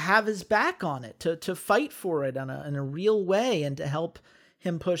to have his back on it, to fight for it in a real way, and to help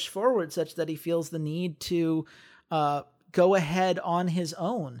him push forward such that he feels the need to go ahead on his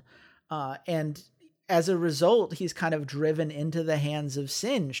own. And as a result, he's kind of driven into the hands of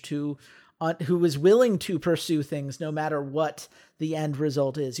Singed, who is willing to pursue things no matter what the end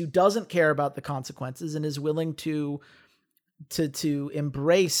result is, who doesn't care about the consequences and is willing to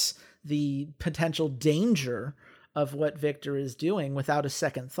embrace the potential danger of what Victor is doing without a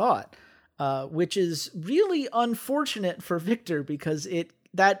second thought, which is really unfortunate for Victor, because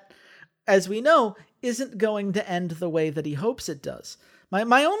that, as we know, isn't going to end the way that he hopes it does.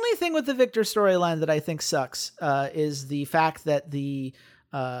 My only thing with the Victor storyline that I think sucks is the fact that the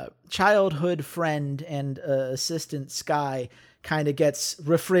childhood friend and assistant Skye kind of gets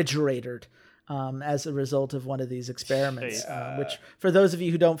refrigerated as a result of one of these experiments, which, for those of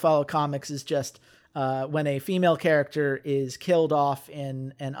you who don't follow comics, is just when a female character is killed off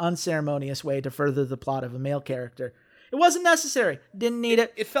in an unceremonious way to further the plot of a male character. It wasn't necessary. Didn't need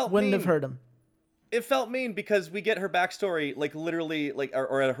it. It felt wouldn't mean. have hurt him. It felt mean because we get her backstory, like, literally, like,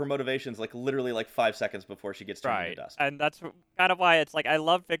 or her motivations, like, literally, like, 5 seconds before she gets turned into dust. And that's kind of why it's like, I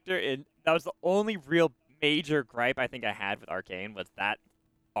love Victor, and that was the only real major gripe I think I had with Arcane, was that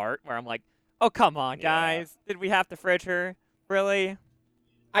part where I'm like, oh, come on, guys. Did we have to fridge her? Really?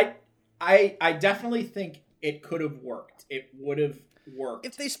 I definitely think it could have worked. It would have worked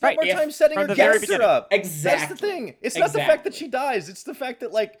If they spent more time setting her character up. Exactly. That's the thing. It's not the fact that she dies. It's the fact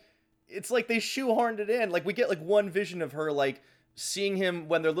that, like, it's like they shoehorned it in. Like, we get, like, one vision of her, like, seeing him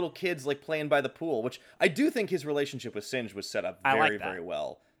when they're little kids, like, playing by the pool, which I do think his relationship with Singed was set up very, very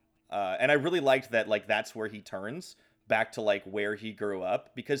well. And I really liked that, like, that's where he turns back to, like, where he grew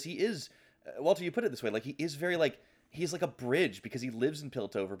up, because he is, Walter, you put it this way, like, he is very, like, he's like a bridge, because he lives in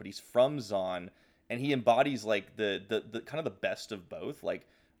Piltover, but he's from Zaun, and he embodies, like, the kind of the best of both, like,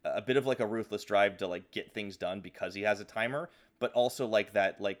 a bit of, like, a ruthless drive to, like, get things done because he has a timer, but also, like,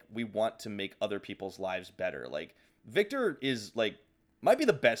 that, like, we want to make other people's lives better. Like, Victor is like might be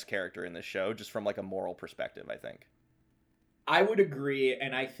the best character in this show, just from like a moral perspective, I think. I would agree,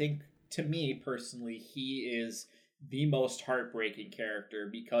 and I think, to me personally, he is the most heartbreaking character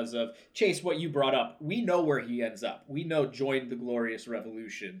because of, Chase, what you brought up. We know where he ends up. We know joined the Glorious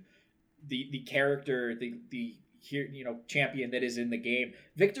Revolution. The character, the champion that is in the game.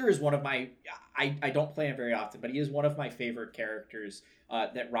 Victor is one of my, I don't play him very often, but he is one of my favorite characters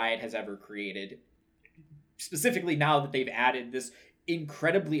that Riot has ever created. Specifically now that they've added this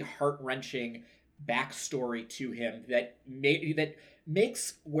incredibly heart-wrenching backstory to him that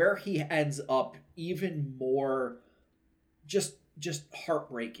makes where he ends up even more just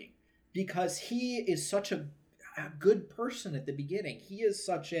heartbreaking, because he is such a good person at the beginning. He is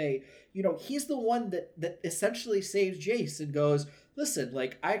such a, he's the one that essentially saves Jace and goes, listen,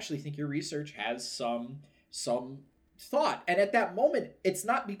 like, I actually think your research has some thought. And at that moment, it's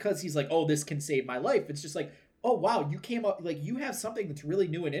not because he's like, oh, this can save my life. It's just like, oh, wow, you came up, like, you have something that's really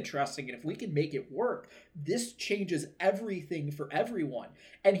new and interesting, and if we can make it work, this changes everything for everyone.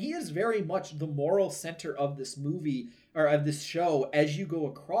 And he is very much the moral center of this movie, or of this show, as you go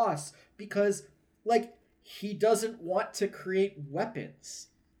across, because, like, he doesn't want to create weapons.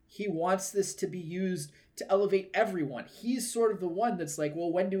 He wants this to be used to elevate everyone. He's sort of the one that's like,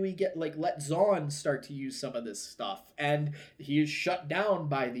 well, when do we let Zaun start to use some of this stuff? And he is shut down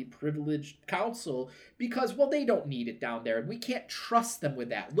by the privileged council because, well, they don't need it down there, and we can't trust them with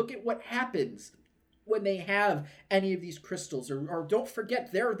that. Look at what happens when they have any of these crystals, or don't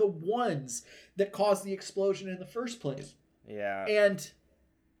forget, they're the ones that caused the explosion in the first place. Yeah. And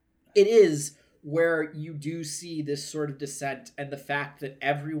it is where you do see this sort of descent, and the fact that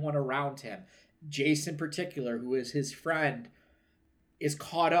everyone around him, Jace in particular, who is his friend, is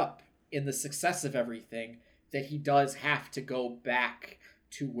caught up in the success of everything, that he does have to go back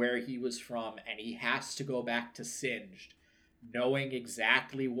to where he was from, and he has to go back to Singed, knowing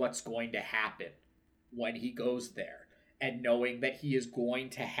exactly what's going to happen when he goes there, and knowing that he is going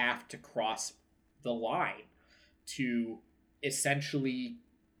to have to cross the line to essentially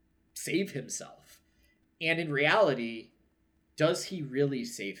save himself. And in reality, does he really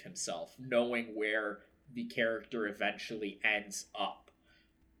save himself, knowing where the character eventually ends up?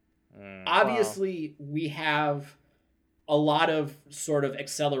 Obviously, we have a lot of sort of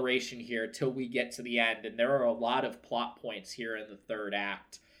acceleration here till we get to the end, and there are a lot of plot points here in the third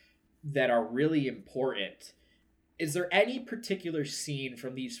act that are really important. Is there any particular scene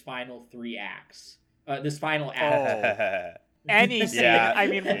from these final three acts, this final act? Any scene? Yeah, I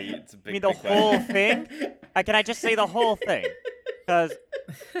mean, it's a big, the big whole question. thing? Can I just say the whole thing? Because,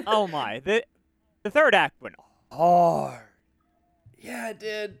 oh my, the third act went hard. Yeah, it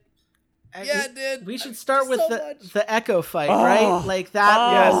did. Yeah, it did. We should start with so the Echo fight, right? Like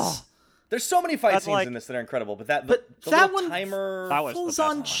that was... There's so many fight That's scenes like- in this that are incredible, but the that little one timer. That was the full best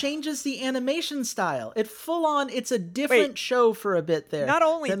on one. changes the animation style. It's a different show for a bit there. Not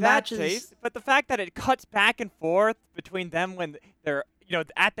only The that, matches- Chase, but the fact that it cuts back and forth between them when they're,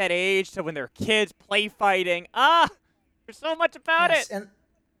 at that age to when they're kids play fighting. There's so much about Yes, it.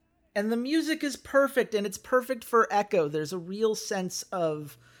 and the music is perfect, and it's perfect for Echo. There's a real sense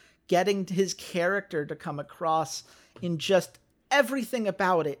of getting his character to come across in just everything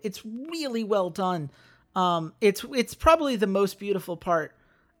about it. It's really well done. It's probably the most beautiful part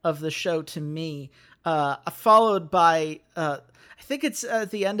of the show to me. Followed by I think it's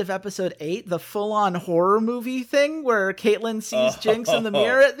at the end of episode 8, the full-on horror movie thing where Caitlyn sees Jinx in the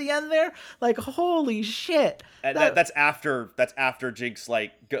mirror at the end there. Like, holy shit. And that's after Jinx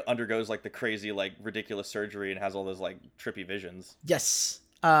undergoes like the crazy ridiculous surgery and has all those trippy visions. Yes.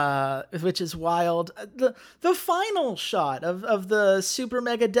 Which is wild. The final shot of the super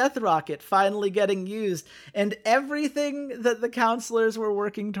mega death rocket finally getting used, and everything that the counselors were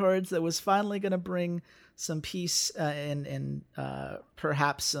working towards that was finally going to bring some peace and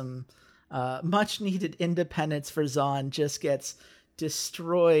perhaps some much needed independence for Zaun just gets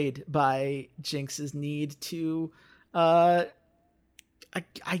destroyed by Jinx's need to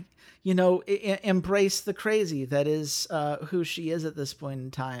embrace the crazy that is who she is at this point in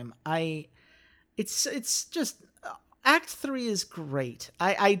time. It's just Act 3 is great.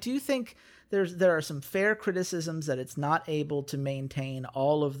 I do think there are some fair criticisms that it's not able to maintain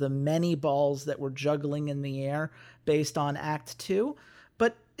all of the many balls that were juggling in the air based on Act 2,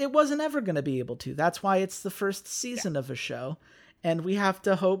 but it wasn't ever going to be able to. That's why it's the first season of a show, and we have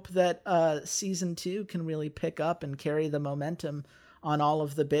to hope that season 2 can really pick up and carry the momentum on all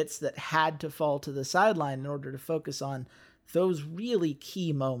of the bits that had to fall to the sideline in order to focus on those really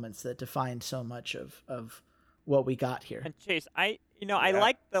key moments that defined so much of what we got here. And Chase, I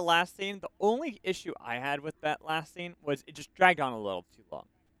liked the last scene. The only issue I had with that last scene was it just dragged on a little too long.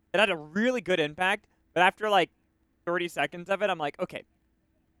 It had a really good impact, but after like 30 seconds of it, I'm like, okay,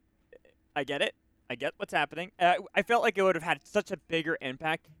 I get it. I get what's happening. I felt like it would have had such a bigger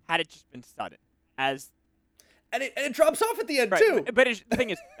impact had it just been sudden. And it drops off at the end, right, too. But the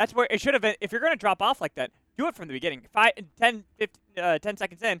thing is, that's where it should have been. If you're going to drop off like that, do it from the beginning. 10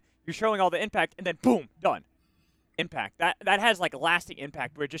 seconds in, you're showing all the impact, and then boom, done. Impact. That has like a lasting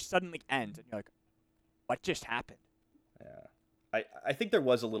impact where it just suddenly ends, and you're like, what just happened? Yeah. I think there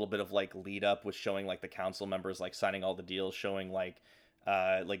was a little bit of like lead up with showing like the council members like signing all the deals, showing like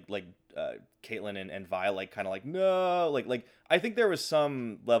Caitlyn and Vi like kind of like no, like I think there was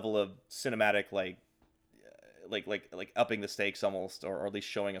some level of cinematic like upping the stakes almost, or at least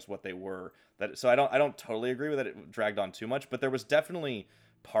showing us what they were. So I don't totally agree with that it dragged on too much, but there was definitely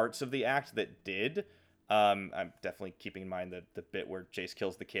parts of the act that did. I'm definitely keeping in mind the bit where Jace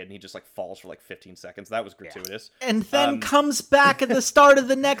kills the kid and he just like falls for like 15 seconds. That was gratuitous. And then comes back at the start of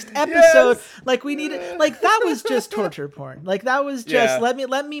the next episode. Yes! Like we needed, like that was just torture porn. Like that was just,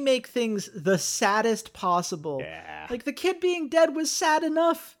 let me make things the saddest possible. Yeah. Like the kid being dead was sad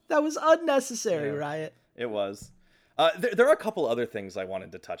enough. That was unnecessary, Riot. It was. There are a couple other things I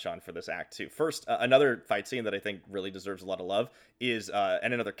wanted to touch on for this act too. First, another fight scene that I think really deserves a lot of love is,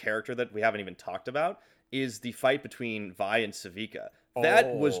 and another character that we haven't even talked about, is the fight between Vi and Savika.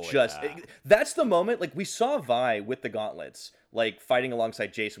 That was just, that's the moment, like we saw Vi with the gauntlets, like fighting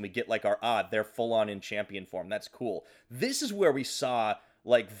alongside Jason. We get like they're full on in champion form. That's cool. This is where we saw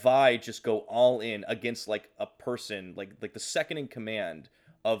like Vi just go all in against like a person, like the second in command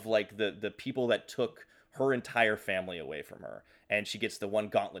of like the people that took her entire family away from her, and she gets the one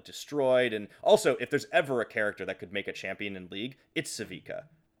gauntlet destroyed. And also, if there's ever a character that could make a champion in League, it's Savika.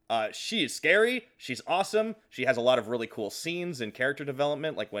 She is scary. She's awesome. She has a lot of really cool scenes and character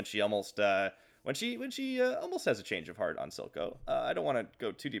development, like when she almost almost has a change of heart on Silco. I don't want to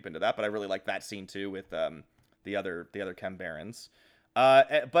go too deep into that, but I really like that scene too with the other Chem Barons.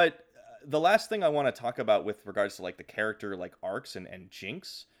 But the last thing I want to talk about with regards to like the character like arcs and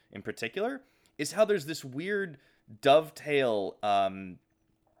Jinx in particular is how there's this weird dovetail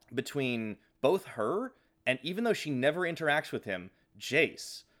between both her and, even though she never interacts with him,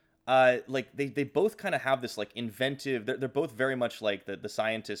 Jace. Like they both kind of have this like inventive, they're both very much like the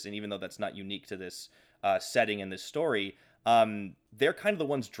scientists, and even though that's not unique to this setting and this story, they're kind of the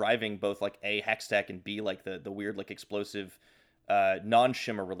ones driving both like A, Hextech, and B, like the weird like explosive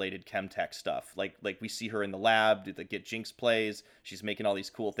non-Shimmer related chemtech stuff. Like we see her in the lab, get Jinx plays, she's making all these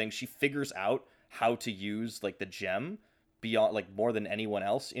cool things. She figures out how to use like the gem beyond, like more than anyone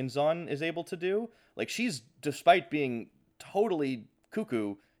else in Zaun is able to do. Like she's, despite being totally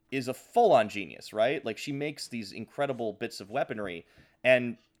cuckoo, is a full-on genius, right? Like she makes these incredible bits of weaponry,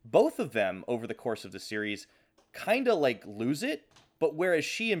 and both of them over the course of the series kind of like lose it. But whereas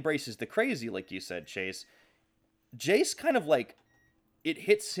she embraces the crazy, like you said, Chase, Jace kind of like, it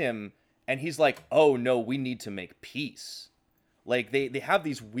hits him and he's like, oh no, we need to make peace. Like they have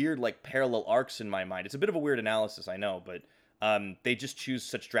these weird like parallel arcs in my mind. It's a bit of a weird analysis, I know, but they just choose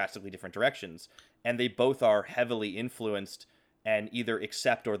such drastically different directions, and they both are heavily influenced and either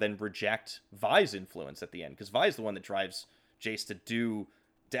accept or then reject Vi's influence at the end, because Vi's the one that drives Jace to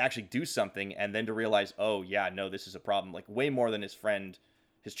actually do something, and then to realize, oh yeah, no, this is a problem, like way more than his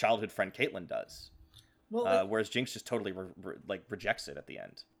childhood friend Caitlyn does. Well, whereas Jinx just totally rejects it at the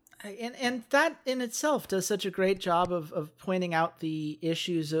end. And that in itself does such a great job of pointing out the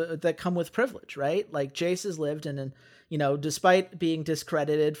issues that come with privilege, right? Like Jace has lived and despite being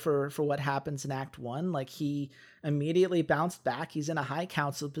discredited for what happens in Act 1, like he immediately bounced back. He's in a high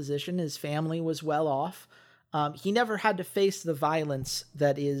council position. His family was well off. He never had to face the violence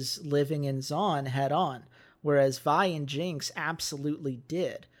that is living in Zaun head on, whereas Vi and Jinx absolutely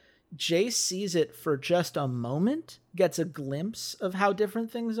did. Jace sees it for just a moment, gets a glimpse of how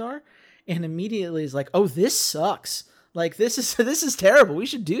different things are, and immediately is like, oh, this sucks. Like, this is terrible. We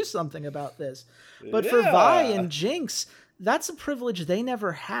should do something about this. But for Vi and Jinx, that's a privilege they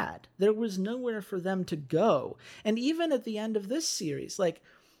never had. There was nowhere for them to go. And even at the end of this series, like,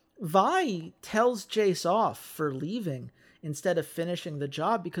 Vi tells Jace off for leaving instead of finishing the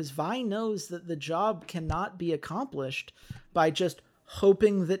job, because Vi knows that the job cannot be accomplished by just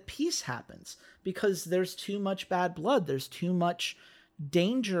hoping that peace happens, because there's too much bad blood, there's too much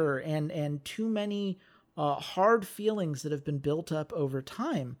danger and too many hard feelings that have been built up over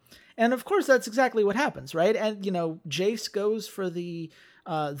time. And of course that's exactly what happens, right? And Jace goes for the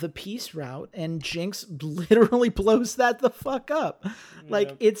peace route, and Jinx literally blows that the fuck up.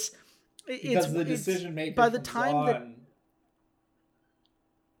 Like it's because the decision maker by the from time Zahn, that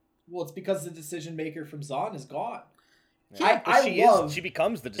well, it's because the decision maker from Zahn is gone. Yeah, she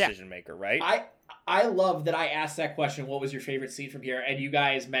becomes the decision maker, right? I love that I asked that question, what was your favorite scene from here? And you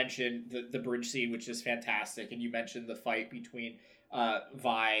guys mentioned the bridge scene, which is fantastic, and you mentioned the fight between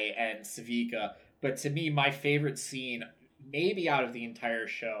Vi and Savika. But to me, my favorite scene, maybe out of the entire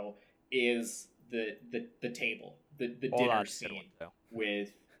show, is the table, the dinner scene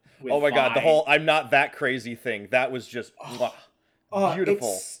with oh my Vi. God, the whole "I'm not that crazy" thing. That was just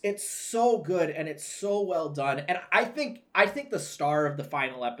beautiful. It's so good and it's so well done. And I think the star of the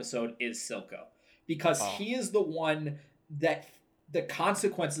final episode is Silco, because he is the one that the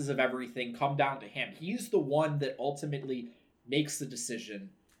consequences of everything come down to him. He's the one that ultimately makes the decision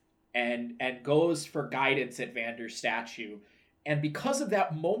and goes for guidance at Vander's statue. And because of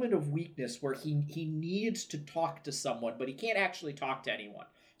that moment of weakness where he needs to talk to someone, but he can't actually talk to anyone.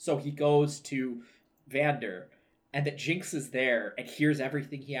 So he goes to Vander, and that Jinx is there and hears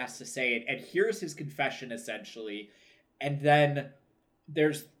everything he has to say and hears his confession, essentially. And then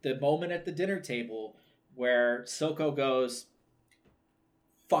there's the moment at the dinner table where Silco goes,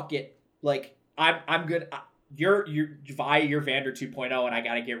 fuck it. Like, I'm good. You're Vi, you're Vander 2.0, and I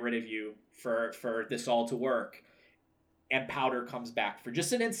got to get rid of you for this all to work. And Powder comes back for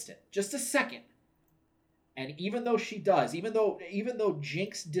just an instant, just a second. And even though she does, even though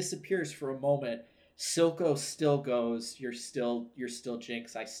Jinx disappears for a moment, Silco still goes, you're still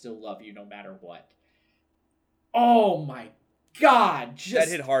Jinx. I still love you no matter what. Oh my God. That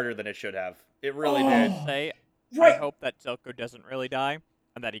hit harder than it should have. It really did. Right. I hope that Silco doesn't really die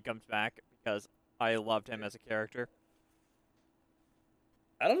and that he comes back, because I loved him as a character.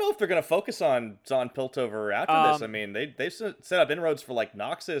 I don't know if they're going to focus on Zahn Piltover after this. I mean, they set up inroads for like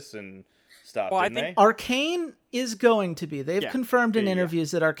Noxus and stuff, didn't they? Arcane is going to be. They've confirmed in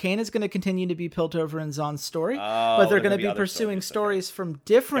interviews that Arcane is going to continue to be Piltover and Zahn's story, but they're going to be pursuing stories from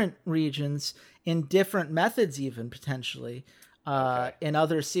different regions in different methods, even potentially in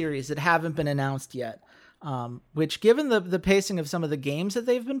other series that haven't been announced yet. Which, given the pacing of some of the games that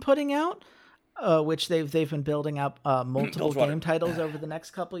they've been putting out, which they've been building up multiple game titles over the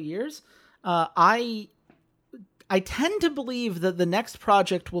next couple of years, I tend to believe that the next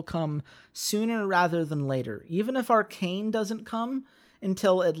project will come sooner rather than later. Even if Arcane doesn't come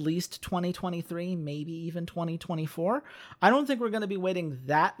until at least 2023, maybe even 2024, I don't think we're going to be waiting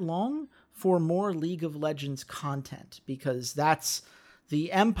that long for more League of Legends content, because that's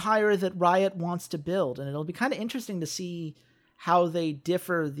the empire that Riot wants to build. And it'll be kind of interesting to see how they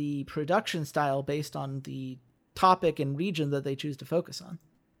differ the production style based on the topic and region that they choose to focus on.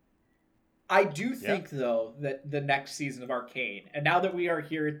 I do think, though, that the next season of Arcane, and now that we are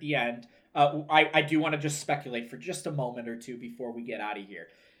here at the end, I do want to just speculate for just a moment or two before we get out of here,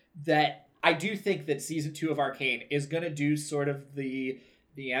 that I do think that season 2 of Arcane is going to do sort of the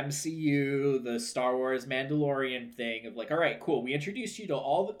MCU, the Star Wars Mandalorian thing of like, all right, cool, we introduced you to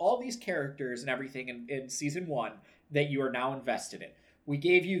all these characters and everything in season 1 that you are now invested in. We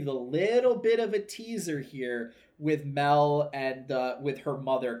gave you the little bit of a teaser here with Mel and with her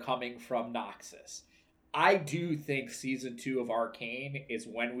mother coming from Noxus. I do think season 2 of Arcane is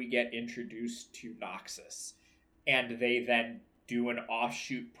when we get introduced to Noxus, and they then do an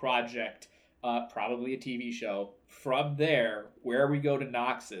offshoot project, probably a TV show, from there where we go to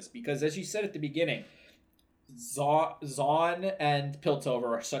Noxus. Because as you said at the beginning, Zaun and Piltover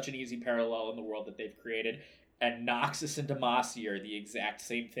are such an easy parallel in the world that they've created, and Noxus and Demacia are the exact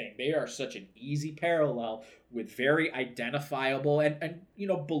same thing. They are such an easy parallel with very identifiable and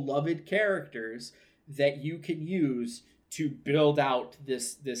beloved characters that you can use to build out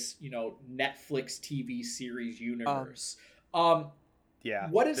this Netflix TV series universe. Yeah.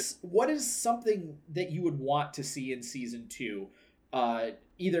 What is something that you would want to see in season 2,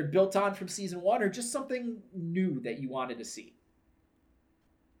 either built on from season 1 or just something new that you wanted to see?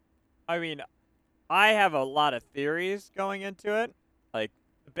 I mean, I have a lot of theories going into it. Like,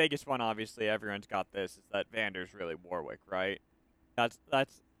 the biggest one, obviously, everyone's got this, is that Vander's really Warwick, right? That's right.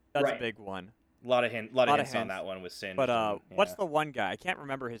 A big one. A lot of hints on that one with Sin. But what's the one guy? I can't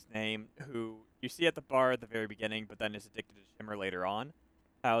remember his name, who you see at the bar at the very beginning, but then is addicted to Shimmer later on.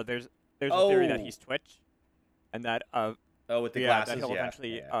 How there's a theory that he's Twitch, and that with the glasses, that he'll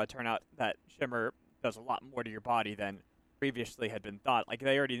eventually turn out that Shimmer does a lot more to your body than previously had been thought. Like,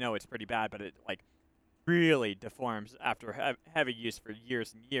 they already know it's pretty bad, but it really deforms after heavy use for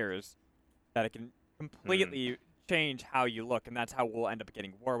years and years, that it can completely change how you look, and that's how we'll end up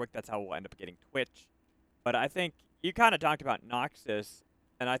getting Warwick, that's how we'll end up getting Twitch. But I think you kind of talked about Noxus,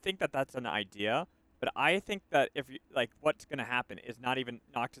 and I think that that's an idea, But I think that if you, like, what's going to happen is not even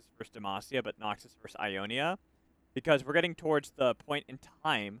Noxus versus Demacia, but Noxus versus Ionia, because we're getting towards the point in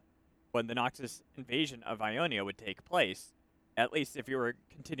time when the Noxus invasion of Ionia would take place. At least if you were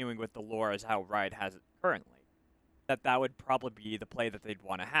continuing with the lore as how Riot has it currently, that would probably be the play that they'd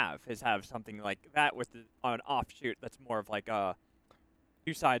want to have, is have something like that with an offshoot that's more of like a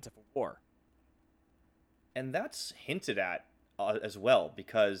two sides of a war. And that's hinted at as well,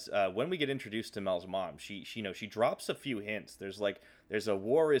 because when we get introduced to Mel's mom, she drops a few hints. There's a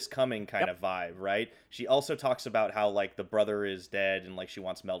war is coming kind of vibe, right? She also talks about how like the brother is dead and like she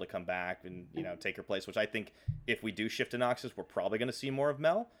wants Mel to come back and take her place, which I think if we do shift to Noxus, we're probably going to see more of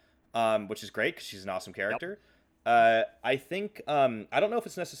Mel, which is great because she's an awesome character. I think I don't know if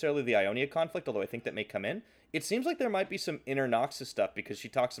it's necessarily the Ionia conflict, although I think that may come in. It seems like there might be some inner Noxus stuff because she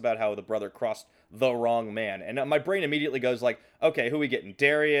talks about how the brother crossed the wrong man, and my brain immediately goes like, okay, who are we getting?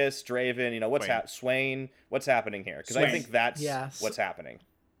 Darius, Draven, what's Swain? What's happening here? Because I think that's what's happening.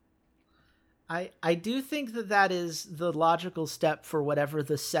 I do think that is the logical step for whatever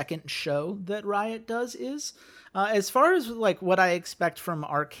the second show that Riot does is. As far as like what I expect from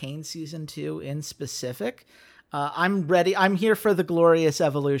Arcane Season 2 in specific, I'm ready. I'm here for the glorious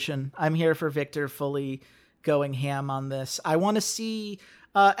evolution. I'm here for Victor fully going ham on this. I want to see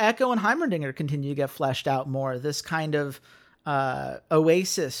Echo and Heimerdinger continue to get fleshed out more. This kind of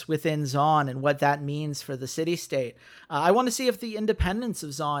oasis within Zaun and what that means for the city-state. I want to see if the independence of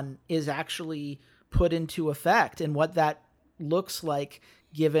Zaun is actually put into effect and what that looks like,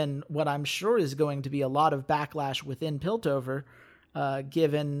 given what I'm sure is going to be a lot of backlash within Piltover,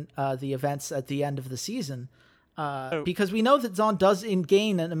 given the events at the end of the season. Because we know that Zaun does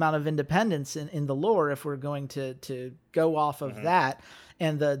gain an amount of independence in the lore if we're going to go off of that.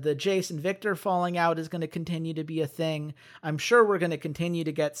 And the Jace and Victor falling out is going to continue to be a thing. I'm sure we're going to continue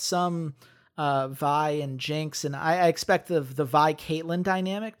to get some Vi and Jinx, and I expect the Vi Caitlyn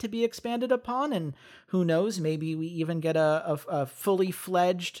dynamic to be expanded upon, and who knows, maybe we even get a fully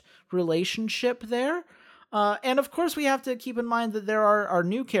fledged relationship there. And of course, we have to keep in mind that there are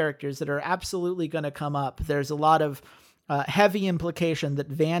new characters that are absolutely going to come up. There's a lot of heavy implication that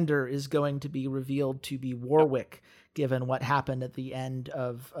Vander is going to be revealed to be Warwick, given what happened at the end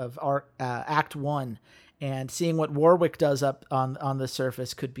of Act 1. And seeing what Warwick does up on the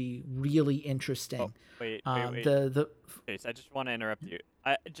surface could be really interesting. Oh, wait. Chase, I just want to interrupt you.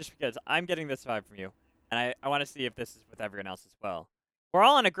 Just because I'm getting this vibe from you, and I want to see if this is with everyone else as well. We're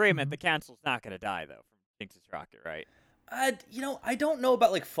all in agreement the council's not going to die, though, from Jinx's rocket, right? I don't know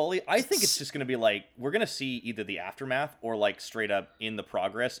about like fully. I think it's just going to be like we're going to see either the aftermath or like straight up in the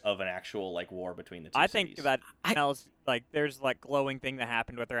progress of an actual like war between the two cities. Think that Mel's like there's like glowing thing that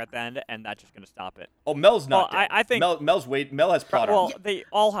happened with her at the end, and that's just going to stop it. Oh, Mel's not dead. I think Mel has plot armor. Well, they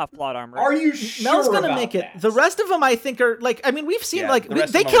all have plot armor. Are you sure Mel's going to about make that? it. The rest of them, I think, are like. I mean, we've seen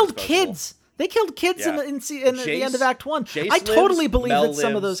they killed kids. They killed kids in the end of Act 1. Jace I totally lives, believe Mel that some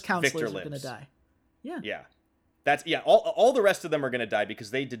of lives, those counselors Victor are going to lives. die. Yeah. All the rest of them are gonna die because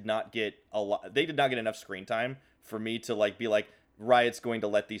they did not get enough screen time for me to like be like Riot's going to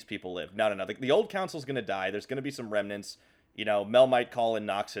let these people live. No. The old council's gonna die. There's gonna be some remnants. Mel might call in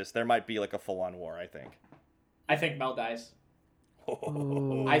Noxus. There might be like a full-on war. I think Mel dies.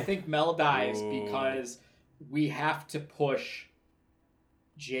 Ooh. I think Mel dies because we have to push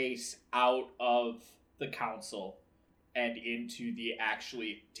Jace out of the council and into the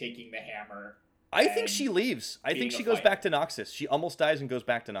actually taking the hammer. I think she leaves. I think she goes back to Noxus. She almost dies and goes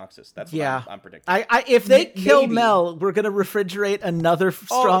back to Noxus. That's what I'm predicting. If they kill Mel, we're gonna refrigerate another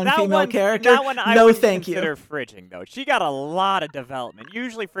strong female character. That one I no, would thank consider you. fridging though. She got a lot of development.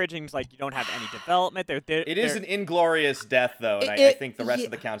 Usually fridging's like you don't have any development. It is an inglorious death though, and I think the rest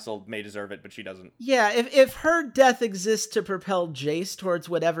of the council may deserve it, but she doesn't. Yeah, if her death exists to propel Jace towards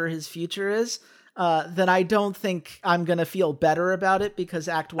whatever his future is, then I don't think I'm going to feel better about it because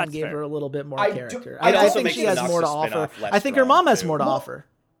Act 1 gave her a little bit more character. I think she has more to offer. I think her mom has more to offer.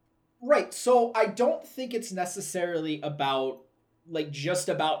 Right, so I don't think it's necessarily about, just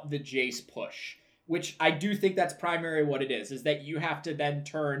about the Jace push, which I do think that's primarily what it is that you have to then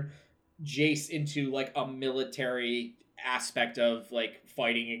turn Jace into, a military aspect of,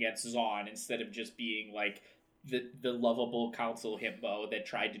 fighting against Zaun instead of just being, the lovable council himbo that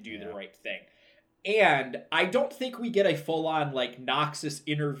tried to do the right thing. And I don't think we get a full-on, Noxus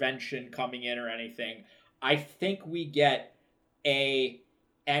intervention coming in or anything. I think we get a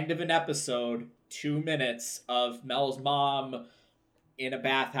end of an episode, 2 minutes of Mel's mom in a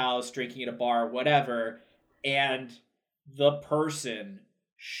bathhouse, drinking at a bar, whatever, and the person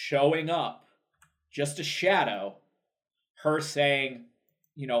showing up, just a shadow, her saying,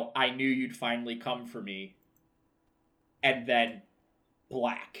 I knew you'd finally come for me, and then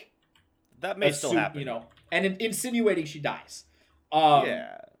black. That may still happen. And insinuating she dies.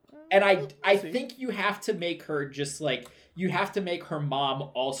 Yeah. And I think you have to make her you have to make her mom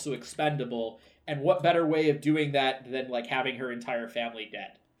also expendable. And what better way of doing that than having her entire family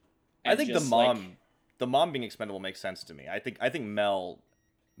dead? I think the mom being expendable makes sense to me. I think Mel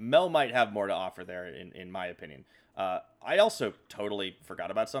might have more to offer there, in my opinion. I also totally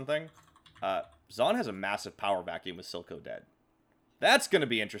forgot about something. Zahn has a massive power vacuum with Silco dead. That's going to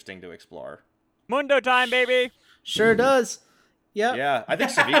be interesting to explore. Mundo time, baby! Sure does. Yep. Yeah, I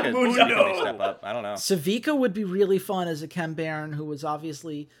think Sevika may step up. I don't know. Sevika would be really fun as a Chem Baron who was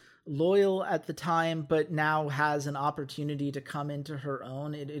obviously loyal at the time, but now has an opportunity to come into her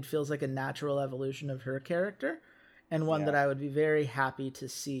own. It feels like a natural evolution of her character, and one that I would be very happy to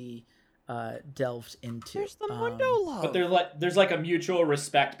see delved into. There's the Mundo love. But there's a mutual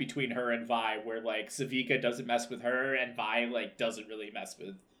respect between her and Vi, where Sevika doesn't mess with her, and Vi doesn't really mess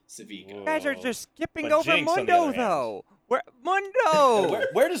with Sevika. You guys are just skipping But over Jinx, on the Mundo, other hand. though. Mundo!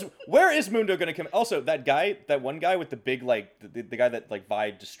 Where is Mundo gonna come? Also, that one guy with the big the guy that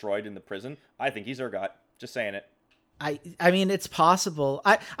Vi destroyed in the prison. I think he's Urgot. Just saying it. I mean, it's possible.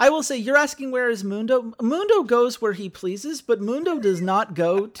 I will say, you're asking where is Mundo? Mundo goes where he pleases, but Mundo does not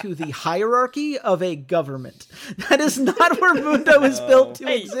go to the hierarchy of a government. That is not where Mundo is built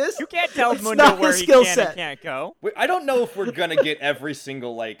to exist. You can't tell It's Mundo not where his he skill can set. and can't go. I don't know if we're gonna get every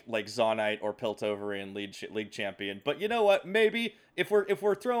single Zaunite or Piltoverian league champion, but you know what? Maybe if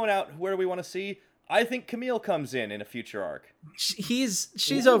we're throwing out where do we want to see, I think Camille comes in a future arc. She's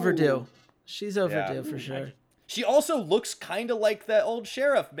overdue. She's overdue for sure. She also looks kind of like the old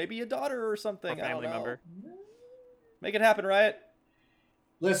sheriff, maybe a daughter or something. A family member. Make it happen, Riot.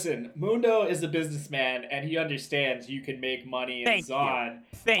 Listen, Mundo is a businessman, and he understands you can make money in Zahn.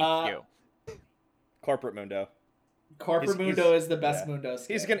 Thank you. Corporate Mundo. Corporate Mundo is the best Mundo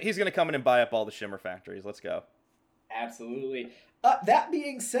skin. He's gonna come in and buy up all the Shimmer factories. Let's go. Absolutely. That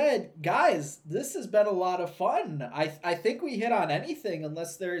being said, guys, this has been a lot of fun. I think we hit on anything,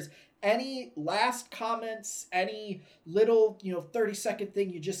 unless there's any last comments, any little 30-second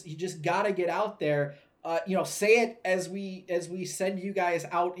thing you just gotta get out there. Say it as we send you guys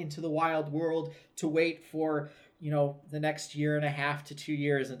out into the wild world to wait for the next 1.5 to 2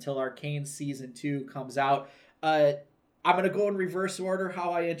 years until Arcane Season 2 comes out. I'm gonna go in reverse order how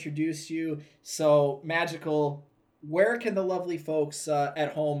I introduce you. So, Magical, where can the lovely folks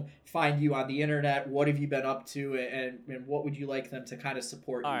at home find you on the internet? What have you been up to, and what would you like them to kind of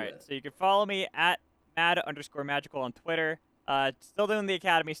support you with? So you can follow me at mad_magical on Twitter. Still doing the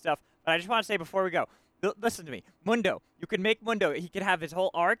Academy stuff, but I just want to say before we go, listen to me. Mundo, you can make Mundo. He could have his whole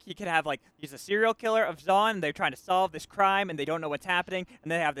arc. He could have he's a serial killer of Zahn. They're trying to solve this crime, and they don't know what's happening,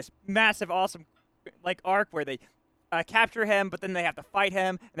 and they have this massive, awesome arc where they capture him, but then they have to fight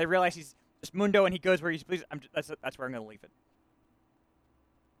him, and they realize he's just Mundo, and he goes where he's pleased. That's where I'm gonna leave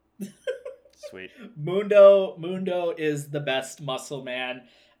it. Sweet. Mundo is the best muscle man.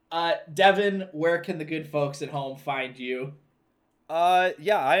 Devin, where can the good folks at home find you?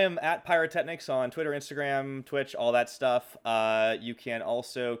 Yeah, I am at Pyrotechnics on Twitter, Instagram, Twitch, all that stuff. You can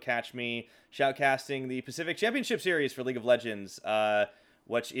also catch me shoutcasting the Pacific Championship Series for League of Legends,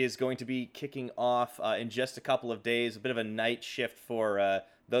 which is going to be kicking off in just a couple of days. A bit of a night shift for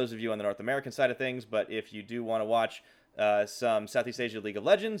those of you on the North American side of things, but if you do want to watch some Southeast Asia League of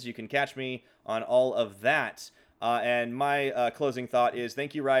Legends, you can catch me on all of that. And my closing thought is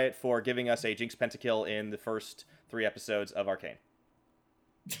thank you, Riot, for giving us a Jinx Pentakill in the first 3 episodes of Arcane.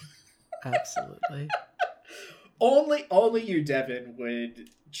 Absolutely. Only you, Devin,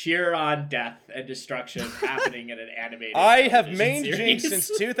 would cheer on death and destruction happening in an animated I have television mained series. Jinx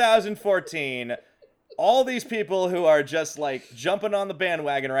since 2014. All these people who are just jumping on the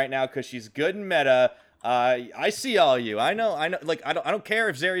bandwagon right now because she's good and meta. I see all you. I know. I don't care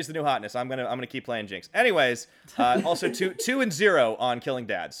if Zeri's the new hotness. I'm gonna keep playing Jinx. Anyways, also 2-0 on killing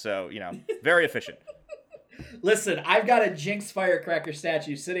dads. So very efficient. Listen, I've got a Jinx Firecracker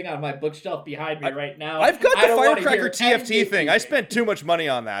statue sitting on my bookshelf behind me right now. I've got the don't wanna Firecracker hear TFT anything thing. you I say. spent too much money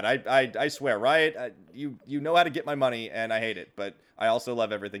on that. I swear, Riot. You know how to get my money, and I hate it. But I also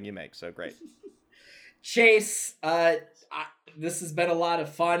love everything you make. So great. Chase, this has been a lot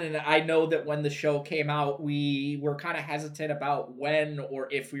of fun, and I know that when the show came out, we were kind of hesitant about when or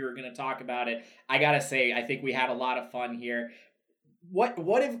if we were going to talk about it. I gotta say, I think we had a lot of fun here. What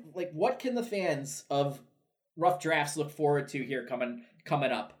can the fans of Rough Drafts look forward to here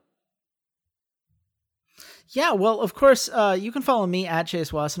coming up? Yeah, well, of course, you can follow me at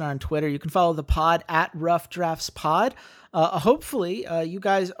Chase Wassenaar on Twitter. You can follow the pod at Rough Drafts Pod. Hopefully, you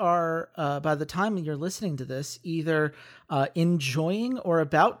guys are, by the time you're listening to this, either enjoying or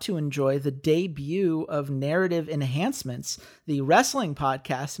about to enjoy the debut of Narrative Enhancements, the wrestling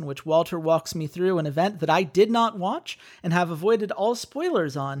podcast in which Walter walks me through an event that I did not watch and have avoided all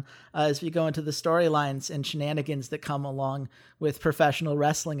spoilers on as we go into the storylines and shenanigans that come along with professional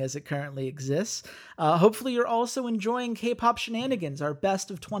wrestling as it currently exists. Hopefully, you're also enjoying K-Pop Shenanigans. Our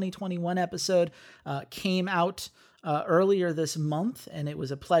Best of 2021 episode came out earlier this month, and it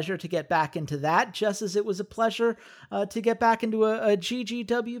was a pleasure to get back into that, just as it was a pleasure to get back into a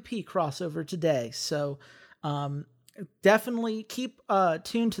GGWP crossover today. So definitely keep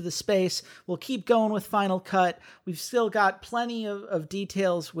tuned to the space. We'll keep going with Final Cut. We've still got plenty of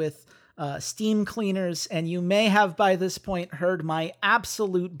details with Steam Cleaners, and you may have by this point heard my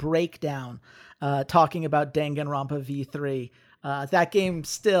absolute breakdown talking about Danganronpa V3. That game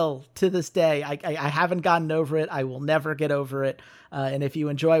still, to this day, I haven't gotten over it. I will never get over it. And if you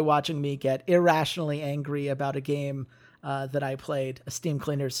enjoy watching me get irrationally angry about a game that I played, Steam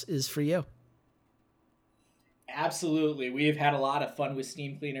Cleaners is for you. Absolutely. We have had a lot of fun with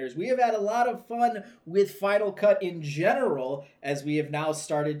Steam Cleaners. We have had a lot of fun with Final Cut in general, as we have now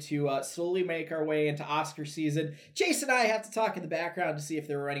started to slowly make our way into Oscar season. Jason and I have to talk in the background to see if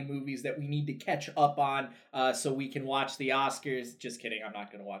there were any movies that we need to catch up on so we can watch the Oscars. Just kidding. I'm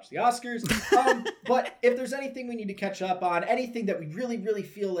not going to watch the Oscars. But if there's anything we need to catch up on, anything that we really, really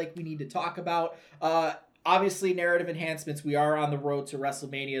feel like we need to talk about, obviously Narrative Enhancements. We are on the road to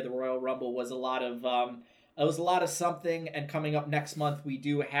WrestleMania. The Royal Rumble was a lot of... It was a lot of something, and coming up next month, we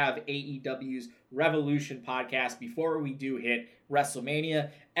do have AEW's Revolution podcast before we do hit WrestleMania.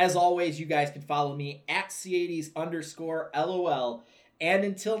 As always, you guys can follow me at C80s_LOL. And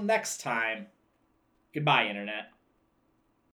until next time, goodbye, Internet.